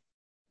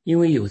因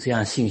为有这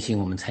样信心，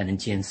我们才能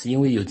坚持；因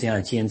为有这样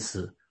的坚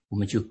持，我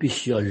们就必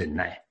须要忍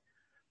耐；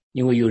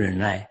因为有忍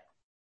耐，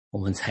我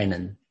们才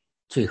能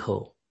最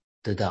后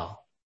得到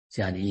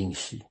这样的应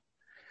许。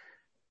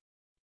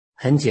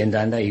很简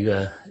单的一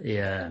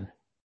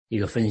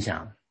个分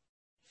享，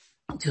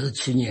就是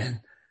去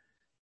年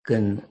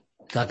跟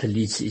Dr.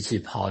 李奇一起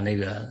跑那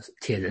个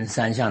铁人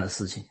三项的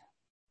事情。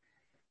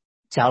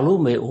假如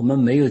我们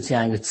没有这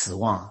样一个指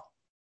望，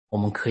我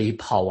们可以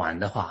跑完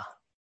的话，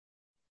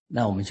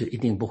那我们就一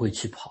定不会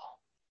去跑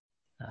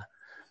啊。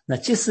那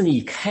即使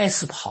你开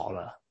始跑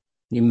了，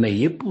你每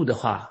一步的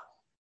话，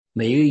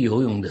每一个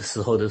游泳的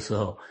时候，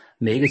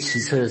每一个骑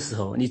车的时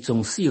候，你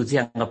总是有这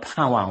样的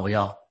盼望，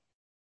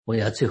我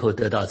要最后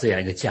得到这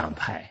样一个奖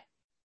牌。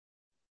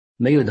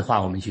没有的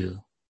话，我们就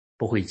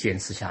不会坚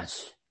持下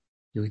去，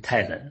因为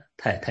太冷了，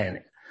太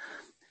冷。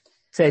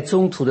在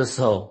中途的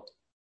时候，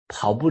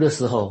跑步的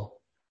时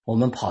候，我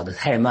们跑得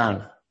太慢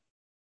了，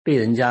被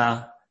人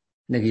家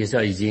那个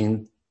叫已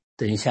经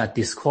等于像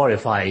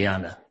disqualify 一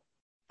样的，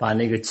把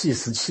那个计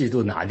时器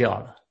都拿掉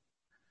了。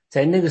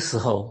在那个时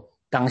候，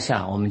当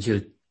下我们就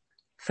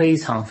非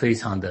常非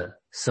常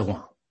的失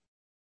望，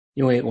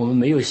因为我们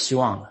没有希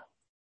望了，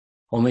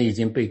我们已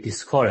经被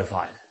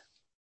disqualify 了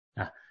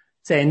啊。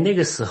在那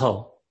个时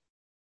候，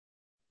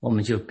我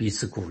们就彼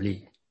此鼓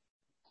励，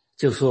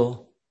就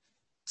说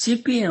即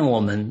便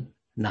我们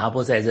拿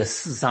不在这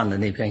世上的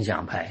那片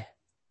奖牌，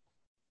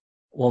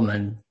我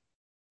们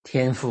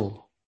天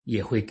父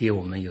也会给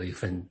我们有一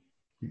份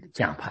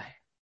奖牌。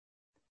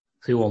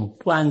所以我们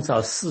不按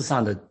照世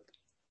上的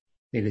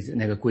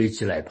那个规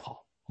矩来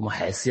跑，我们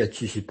还是要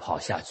继续跑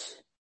下去，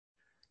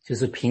就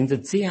是凭着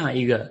这样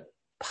一个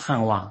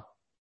盼望，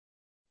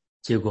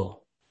结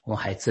果我们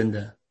还真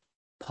的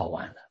跑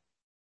完了。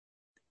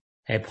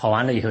跑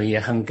完了以后也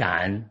很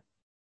感恩，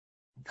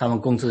他们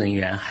工作人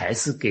员还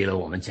是给了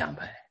我们奖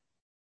牌。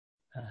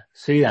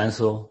虽然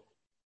说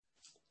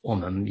我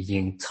们已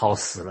经超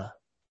时了，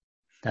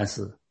但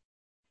是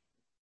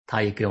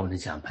他也给我们的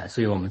奖牌，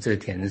所以我们这个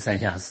铁人三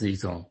项是一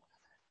种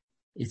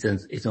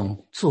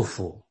祝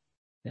福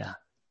呀，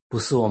不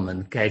是我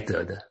们该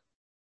得的，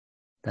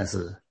但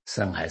是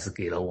神还是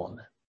给了我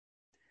们。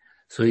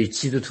所以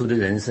基督徒的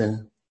人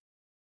生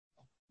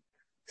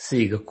是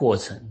一个过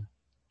程，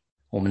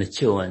我们的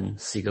救恩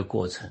是一个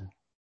过程，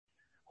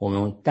我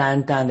们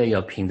单单的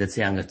要凭着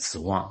这样的指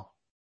望，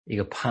一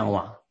个盼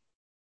望。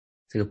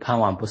这个盼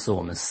望不是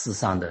我们世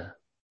上的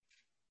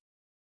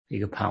一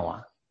个盼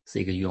望，是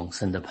一个永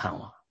生的盼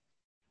望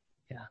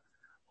呀。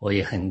我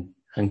也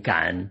很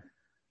感恩，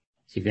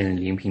就跟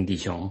林平弟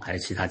兄还有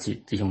其他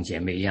弟兄姐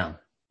妹一样，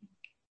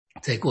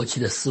在过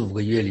去的4-5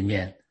个月里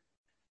面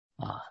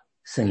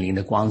圣灵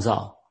的光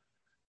照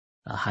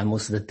韩牧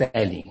师的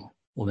带领，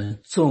我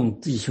们众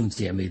弟兄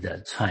姐妹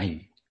的参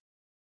与，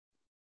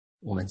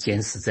我们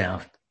坚持这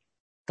样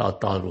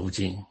到如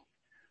今。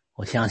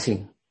我相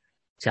信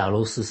假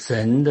如是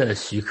神的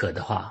许可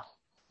的话，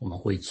我们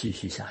会继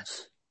续下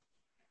去，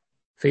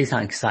非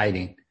常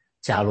exciting。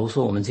 假如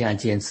说我们这样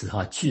坚持的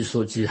话，据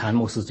说韩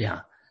牧师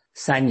讲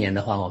3年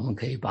的话，我们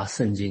可以把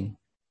圣经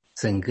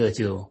整个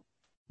就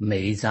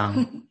每一章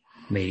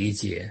每一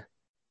节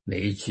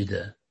每一句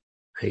的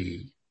可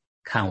以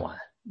看完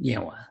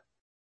念完。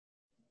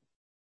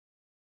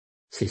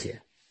谢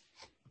谢。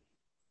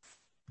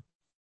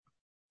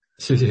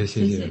谢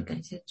谢，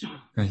感谢主，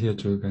感谢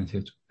主，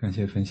感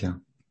谢分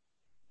享。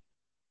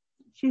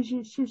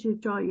谢谢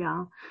赵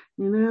阳，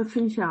你的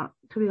分享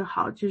特别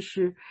好，就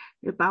是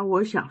也把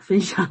我想分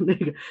享那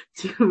个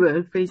经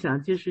文分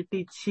享，就是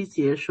第7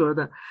节说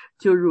的，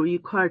就如一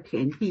块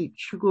田地，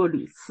吃过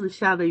屡次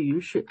下的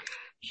雨水，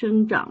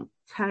生长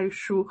菜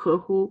蔬，合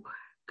乎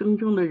耕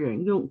种的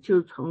人用，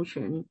就从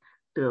神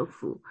得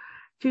福。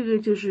这个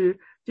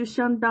就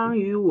相当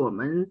于我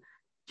们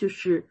就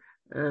是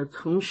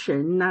从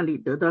神那里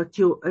得到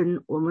救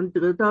恩，我们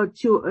得到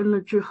救恩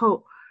了之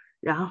后，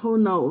然后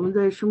呢，我们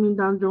在生命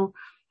当中，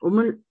我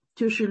们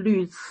就是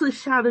屡次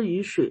下的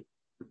雨水，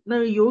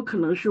那有可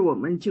能是我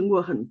们经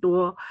过很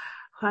多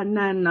患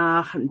难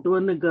呐，很多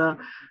那个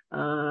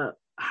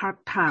hard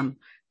time，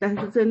 但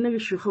是在那个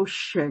时候，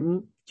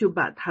神就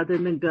把他的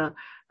那个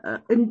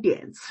恩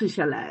典赐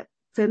下来，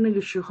在那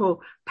个时候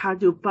他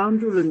就帮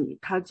助了你，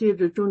他借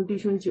着众弟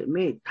兄姐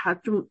妹，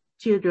他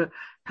借着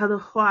他的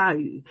话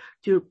语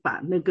就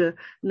把那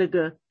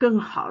个更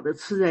好的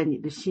赐在你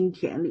的心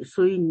田里，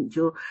所以你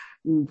就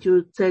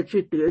在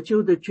这得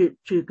救的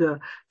这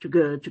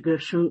个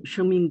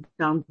生命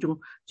当中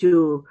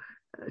就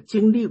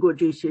经历过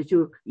这些，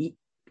就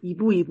一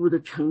步一步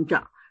的成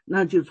长，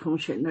那就从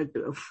神那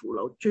得福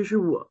了。这是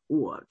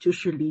我就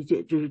是理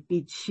解，这是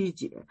第7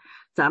节。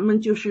咱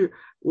们就是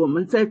我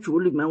们在主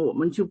里面，我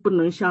们就不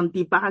能像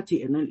第8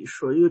节那里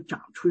说又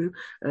长出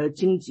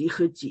荆棘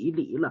和棘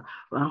藜了，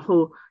然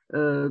后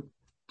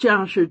这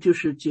样是就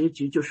是结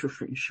局就是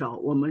焚烧。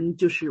我们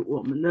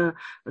的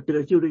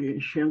得救的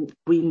人生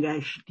不应该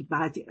是第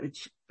8节，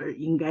而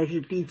应该是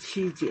第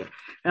7节。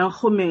然后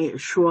后面也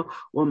说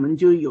我们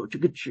就有这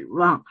个指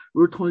望，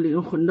如同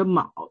灵魂的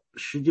锚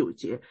，19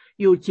节，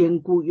又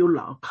坚固又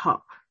牢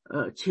靠，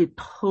且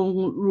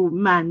通入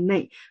幔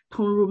内。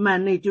通入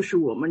幔内就是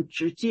我们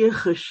直接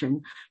和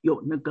神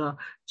有那个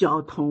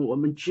交通，我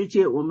们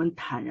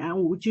坦然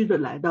无惧的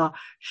来到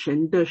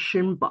神的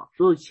深宝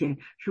座前，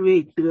是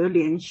为得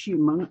连续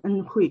蒙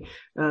恩惠，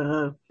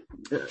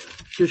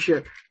就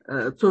是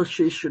做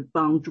随时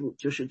帮助，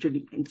就是这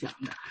里面讲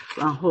的。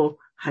然后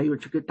还有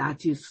这个大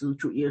祭司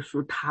主耶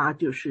稣，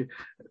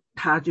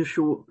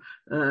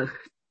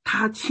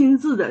他亲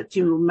自的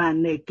进入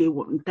幔内给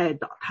我们带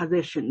导，他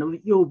在神的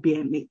右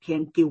边每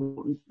天给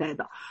我们带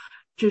导，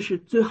这是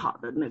最好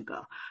的那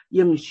个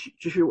应许，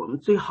这是我们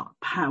最好的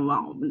盼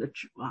望，我们的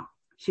指望。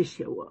谢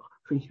谢，我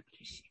分享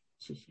这些，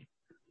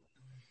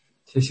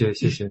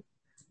谢谢。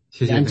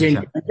杨姐，你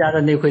们家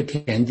的那块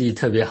田地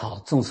特别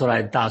好，种出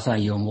来大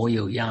蒜有模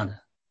有样的，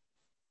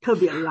特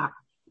别辣。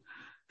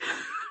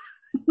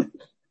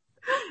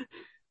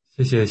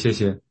谢谢，确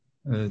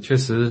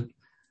实，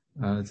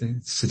这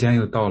时间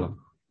又到了，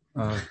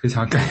非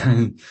常感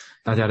恩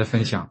大家的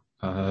分享，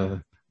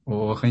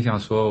我很想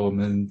说，我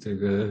们这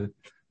个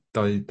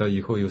到以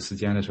后有时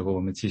间的时候，我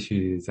们继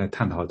续再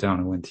探讨这样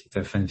的问题，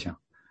再分享，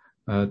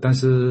但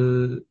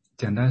是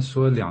简单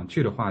说2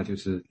句的话，就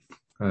是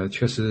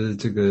确实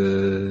这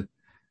个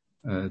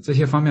这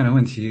些方面的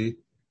问题，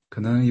可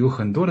能有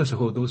很多的时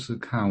候都是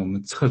看我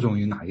们侧重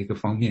于哪一个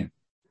方面，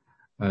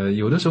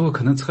有的时候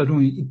可能侧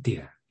重于一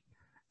点，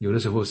有的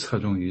时候侧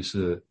重于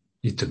是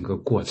一整个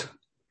过程。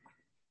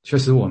确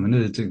实我们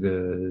的这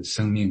个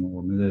生命，我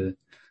们的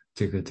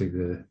这个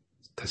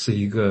它是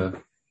一个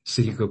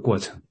过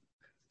程，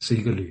是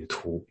一个旅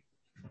途。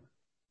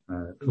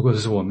如果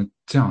是我们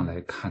这样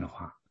来看的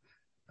话，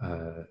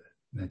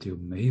那就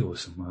没有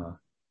什么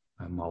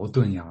矛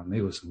盾呀，没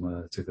有什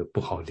么这个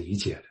不好理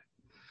解的。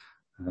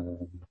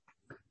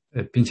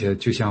并且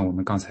就像我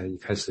们刚才一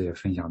开始也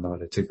分享到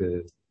了，这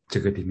个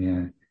里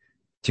面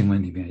经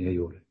文里面也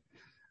有了。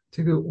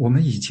这个我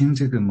们已经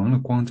这个蒙了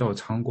光照，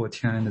尝过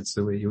天然的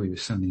滋味，又与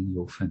圣灵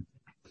有份，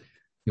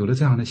有了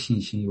这样的信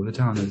心，有了这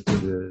样的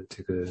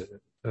这个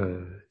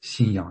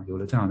信仰，有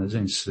了这样的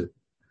认识，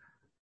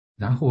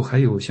然后还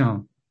有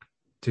像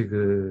这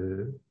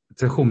个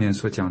在后面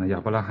所讲的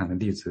亚伯拉罕的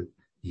例子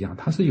一样，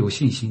他是有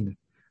信心的，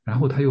然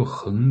后他又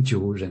恒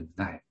久忍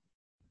耐，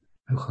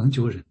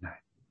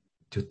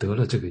就得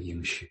了这个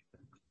应许。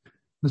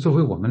那作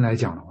为我们来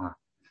讲的话，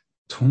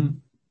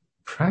从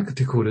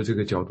practical 的这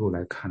个角度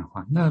来看的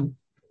话，那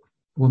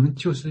我们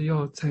就是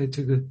要在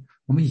这个，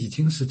我们已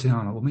经是这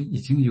样了，我们已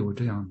经有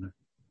这样的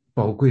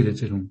宝贵的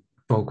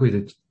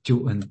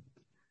救恩，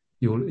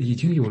已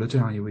经有了这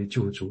样一位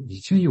救主，已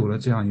经有了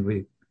这样一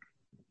位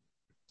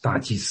大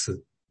祭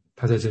司。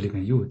他在这里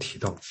面又提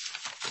到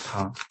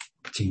他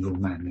进入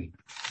幔内，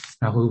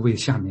然后为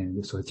下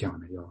面所讲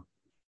的要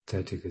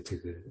在这个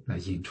来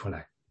引出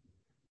来。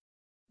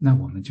那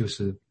我们就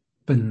是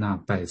奔那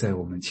摆在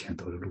我们前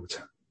头的路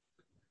程，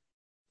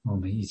我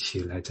们一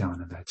起来这样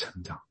的来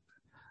成长。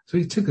所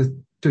以这个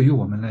对于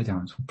我们来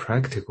讲，从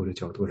practical 的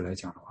角度来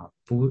讲的话，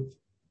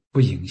不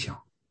影响，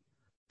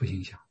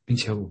并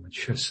且我们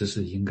确实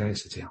是应该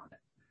是这样的。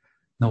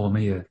那我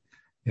们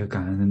也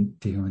感恩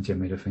弟兄姐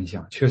妹的分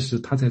享，确实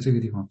他在这个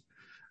地方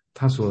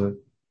他所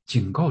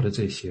警告的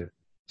这些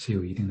是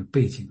有一定的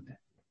背景的。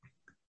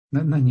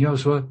那你要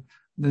说，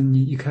那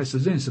你一开始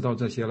认识到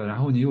这些了，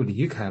然后你又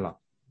离开了，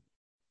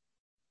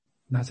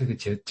那这个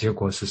结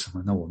果是什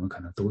么？那我们可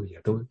能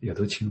也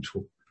都清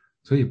楚。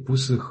所以不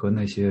是和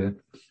那些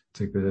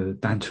这个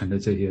单纯的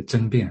这些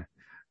争辩，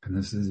可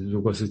能是如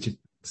果是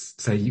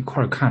在一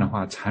块看的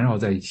话，缠绕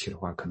在一起的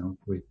话，可能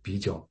会比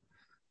较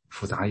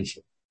复杂一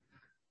些。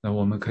那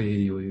我们可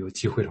以有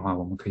机会的话，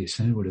我们可以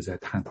深入的再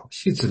探讨，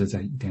细致的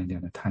再一点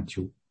点的探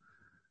究，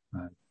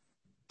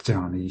这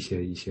样的一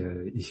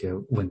些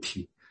问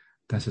题。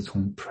但是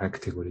从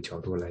practical 的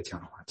角度来讲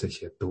的话，这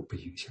些都不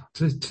影响。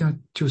这样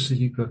就是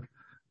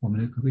我们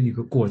的一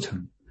个过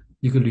程，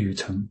一个旅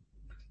程，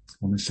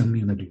我们生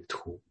命的旅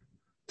途。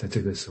在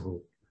这个时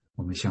候，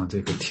我们像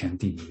这个田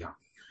地一样，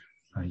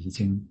已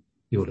经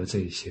有了这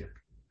一些，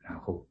然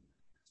后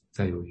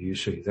再有雨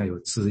水，再有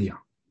滋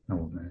养，那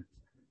我们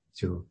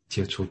就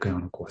结出各样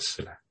的果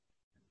实来。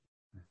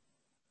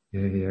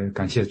也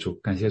感谢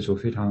主，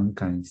非常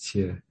感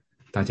谢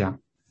大家。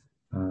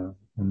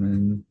我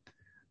们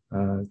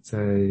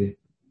在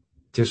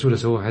结束的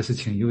时候，还是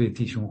请一位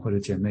弟兄或者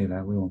姐妹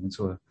来为我们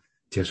做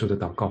结束的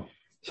祷告，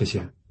谢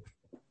谢。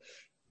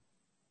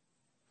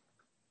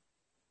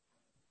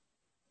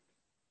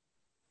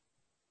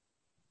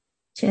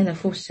亲爱的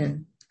父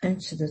神，恩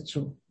慈的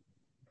主，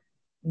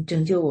你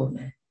拯救我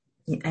们，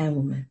你爱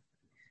我们，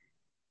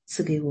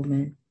赐给我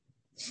们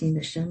新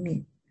的生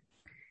命，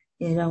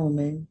也让我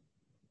们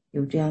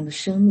有这样的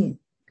生命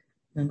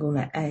能够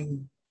来爱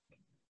你，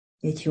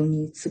也求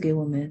你赐给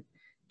我们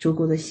足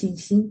够的信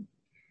心，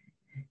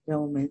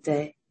让我们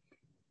在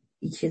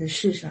一切的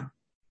事上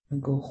能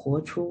够活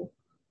出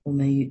我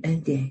们与恩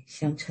典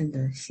相称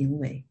的行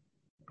为，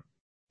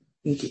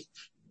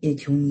也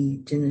求你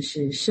真的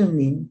是圣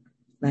灵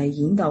来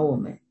引导我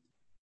们，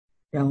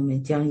让我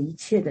们将一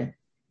切的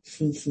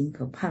信心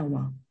和盼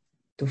望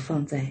都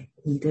放在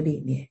你的里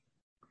面。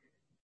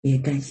也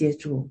感谢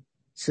主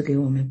赐给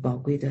我们宝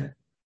贵的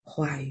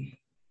话语，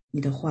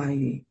你的话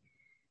语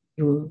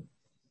如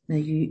那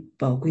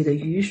宝贵的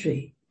雨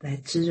水来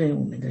滋润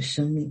我们的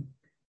生命，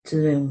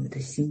滋润我们的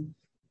心。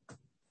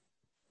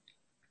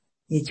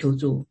也求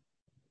主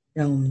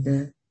让我们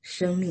的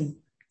生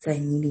命在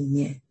你里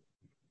面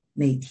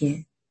每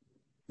天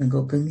能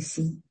够更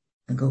新，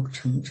能够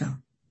成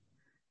长。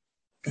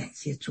感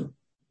谢主，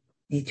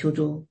也求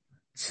主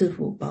赐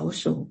福保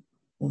守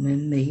我们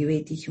每一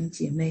位弟兄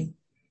姐妹，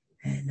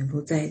能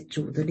够在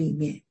主的里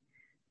面，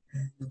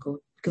能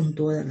够更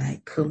多的来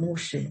渴慕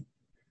神，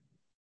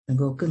能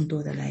够更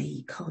多的来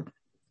依靠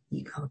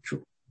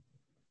主，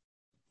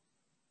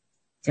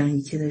将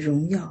一切的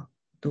荣耀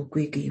都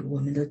归给我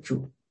们的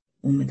主，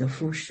我们的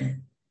父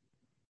神。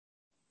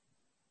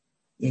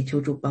也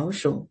求主保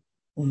守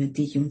我们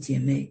弟兄姐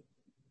妹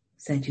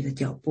散去的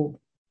脚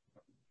步，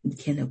一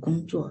天的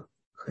工作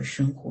和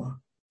生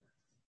活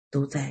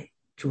都在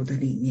主的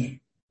里面。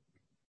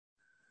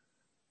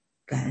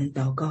感恩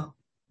祷告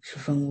是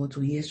奉我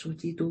主耶稣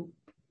基督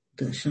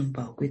得胜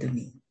宝贵的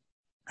名，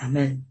阿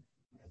们。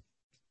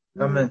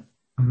阿们。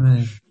阿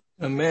们。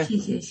阿们。谢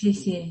谢谢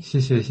谢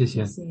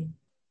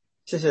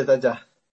谢谢大家。